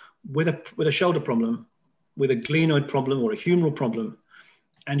with a shoulder problem, with a glenoid problem or a humeral problem,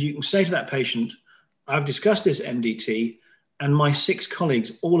 and you can say to that patient, I've discussed this MDT, and my 6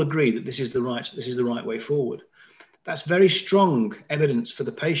 colleagues all agree that this is the right way forward. That's very strong evidence for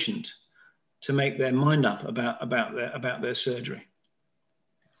the patient to make their mind up about their surgery.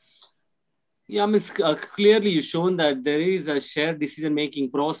 Yeah, clearly you've shown that there is a shared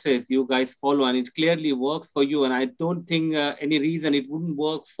decision-making process you guys follow, and it clearly works for you. And I don't think any reason it wouldn't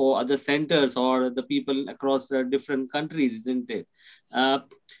work for other centers or the people across different countries, isn't it?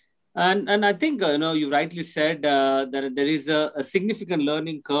 And I think, you rightly said that there is a significant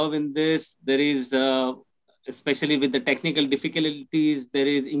learning curve in this. There is, especially with the technical difficulties, there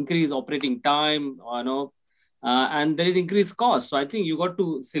is increased operating time, and there is increased cost. So I think you got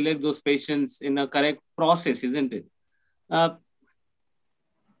to select those patients in a correct process, isn't it?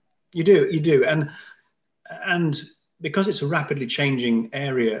 You do. And because it's a rapidly changing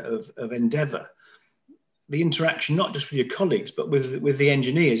area of endeavor, the interaction, not just with your colleagues, but with the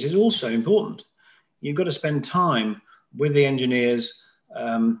engineers is also important. You've got to spend time with the engineers,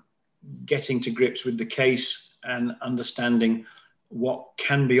 getting to grips with the case and understanding what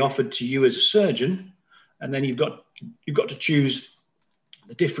can be offered to you as a surgeon. And then you've got to choose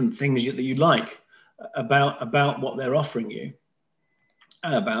the different things that you like about what they're offering you,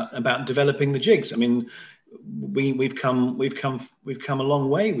 and about developing the jigs. I mean, we've come a long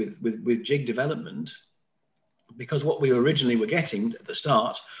way with jig development, because what we originally were getting at the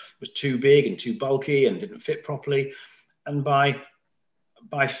start was too big and too bulky and didn't fit properly. And by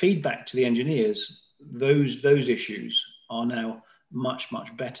feedback to the engineers, those issues are now much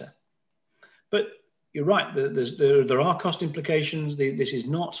better. But you're right, there are cost implications. This is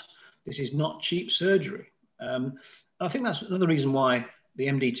not cheap surgery. I think that's another reason why the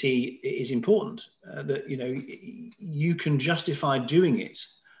MDT is important. That you can justify doing it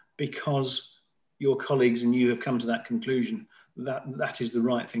because your colleagues and you have come to that conclusion that is the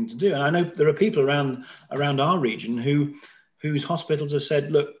right thing to do. And I know there are people around our region whose hospitals have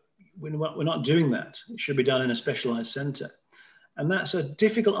said, look, we're not doing that. It should be done in a specialized center. And that's a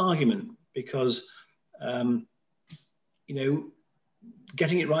difficult argument because,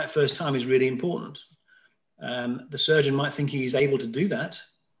 getting it right first time is really important. The surgeon might think he's able to do that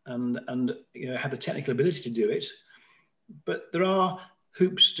and have the technical ability to do it, but there are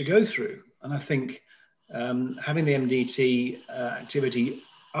hoops to go through. And I think having the MDT activity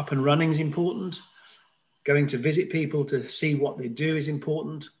up and running is important. Going to visit people to see what they do is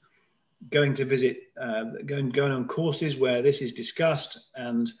important. Going to visit, going on courses where this is discussed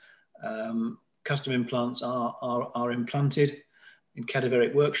and custom implants are implanted in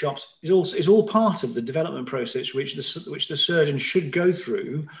cadaveric workshops is all part of the development process which the surgeon should go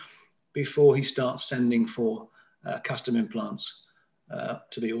through before he starts sending for custom implants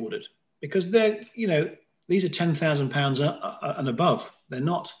to be ordered. Because these are £10,000 and above. They're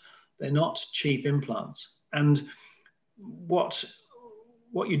not cheap implants. And what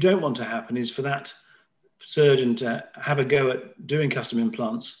you don't want to happen is for that surgeon to have a go at doing custom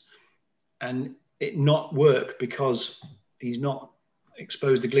implants and it not work because he's not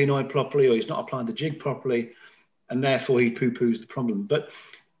exposed the glenoid properly or he's not applied the jig properly, and therefore he poo-poos the problem. But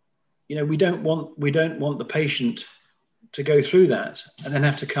we don't want the patient to go through that and then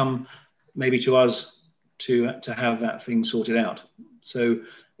have to come maybe to us to have that thing sorted out. So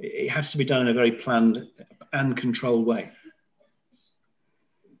it has to be done in a very planned and controlled way.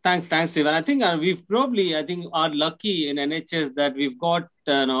 Thanks, Steve. And I think we've probably, are lucky in NHS that we've got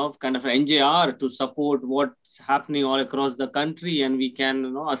kind of an NJR to support what's happening all across the country, and we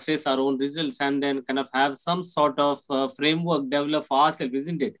can assess our own results and then kind of have some sort of framework develop for ourselves,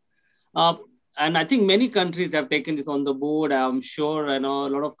 isn't it? And I think many countries have taken this on the board. I'm sure a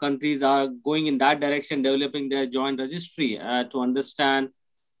lot of countries are going in that direction, developing their joint registry to understand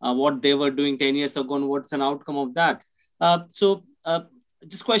what they were doing 10 years ago and what's an outcome of that.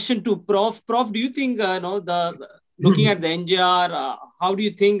 Just question to Prof. Prof, do you think, looking at the NJR, how do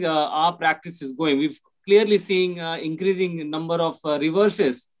you think our practice is going? We've clearly seeing increasing number of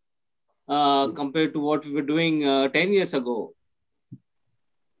reverses compared to what we were doing 10 years ago.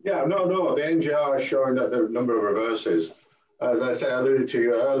 Yeah, no, the NJR is showing that the number of reverses, as I alluded to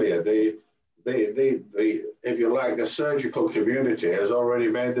you earlier, if you like, the surgical community has already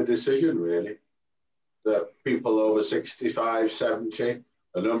made the decision, really, that people over 65, 70,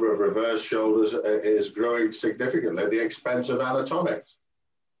 the number of reverse shoulders is growing significantly at the expense of anatomics.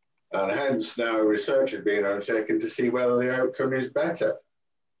 And hence now research is being undertaken to see whether the outcome is better,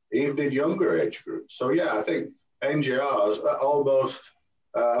 even in younger age groups. So yeah, I think NJRs are almost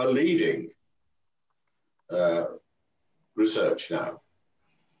leading research now.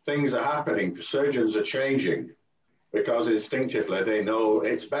 Things are happening, surgeons are changing because instinctively they know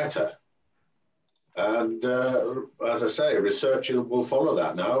it's better. And as I say, research will follow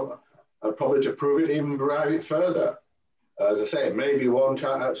that now, and probably to prove it, even drive it further. As I say, maybe one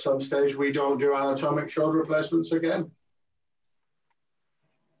time at some stage we don't do anatomic shoulder replacements again.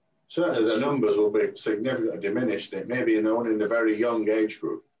 Certainly the numbers will be significantly diminished. It may be known in the very young age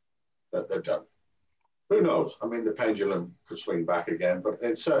group that they're done. Who knows? I mean, the pendulum could swing back again, but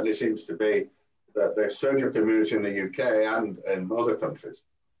it certainly seems to be that the surgical community in the UK and in other countries,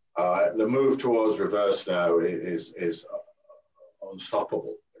 the move towards reverse now is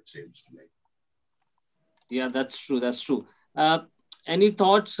unstoppable, it seems to me. Yeah, that's true. That's true. Any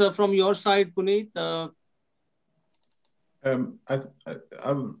thoughts from your side, Puneet?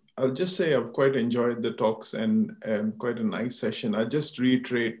 I'll just say I've quite enjoyed the talks and quite a nice session. I'll just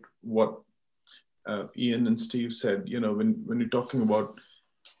reiterate what Ian and Steve said. When you're talking about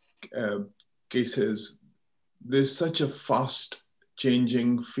cases, there's such a fast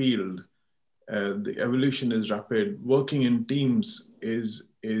changing field. The evolution is rapid. Working in teams is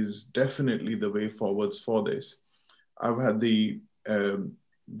definitely the way forwards for this. I've had the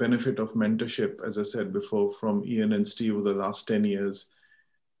benefit of mentorship, as I said before, from Ian and Steve over the last 10 years.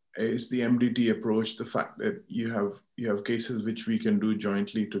 Is the MDT approach, the fact that you have cases which we can do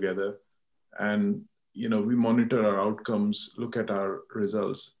jointly together, and we monitor our outcomes, look at our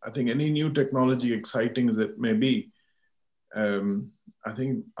results. I think any new technology, exciting as it may be, I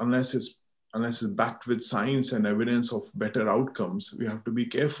think unless it's backed with science and evidence of better outcomes, we have to be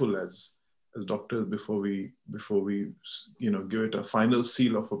careful as doctors before we give it a final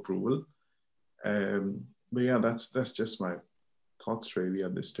seal of approval. But yeah, that's just my thoughts really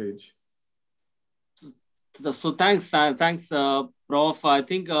at this stage. So thanks, Prof. I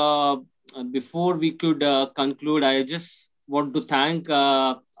think before we could conclude, I just want to thank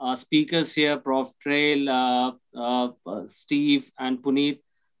our speakers here, Prof. Trail, Steve, and Puneet.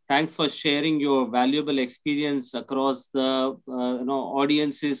 Thanks for sharing your valuable experience across the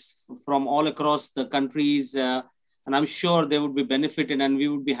audiences from all across the countries. And I'm sure they would be benefited, and we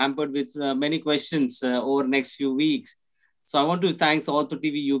would be hampered with many questions over the next few weeks. So I want to thank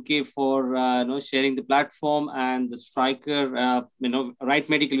OrthoTV UK for sharing the platform, and the Striker, Right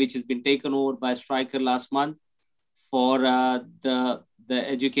Medical, which has been taken over by Striker last month, for the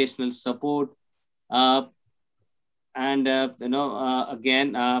educational support. So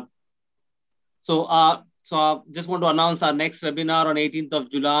I just want to announce our next webinar on 18th of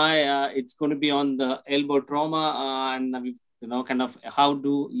July. It's going to be on the elbow trauma, and kind of how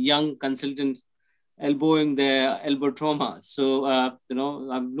do young consultants elbowing their elbow trauma. So, I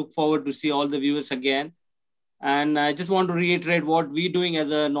look forward to see all the viewers again. And I just want to reiterate what we're doing as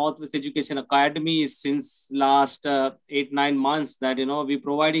a Northwest Education Academy since last 8-9 months, that, we're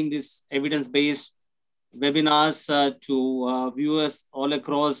providing this evidence-based webinars to viewers all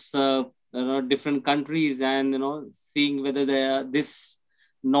across different countries, and, seeing whether this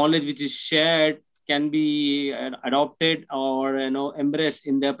knowledge which is shared can be adopted or embraced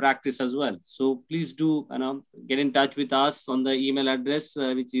in their practice as well. So please do get in touch with us on the email address,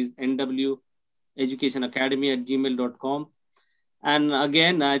 which is nweducationacademy@gmail.com. And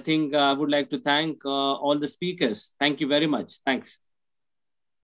again, I think I would like to thank all the speakers. Thank you very much. Thanks.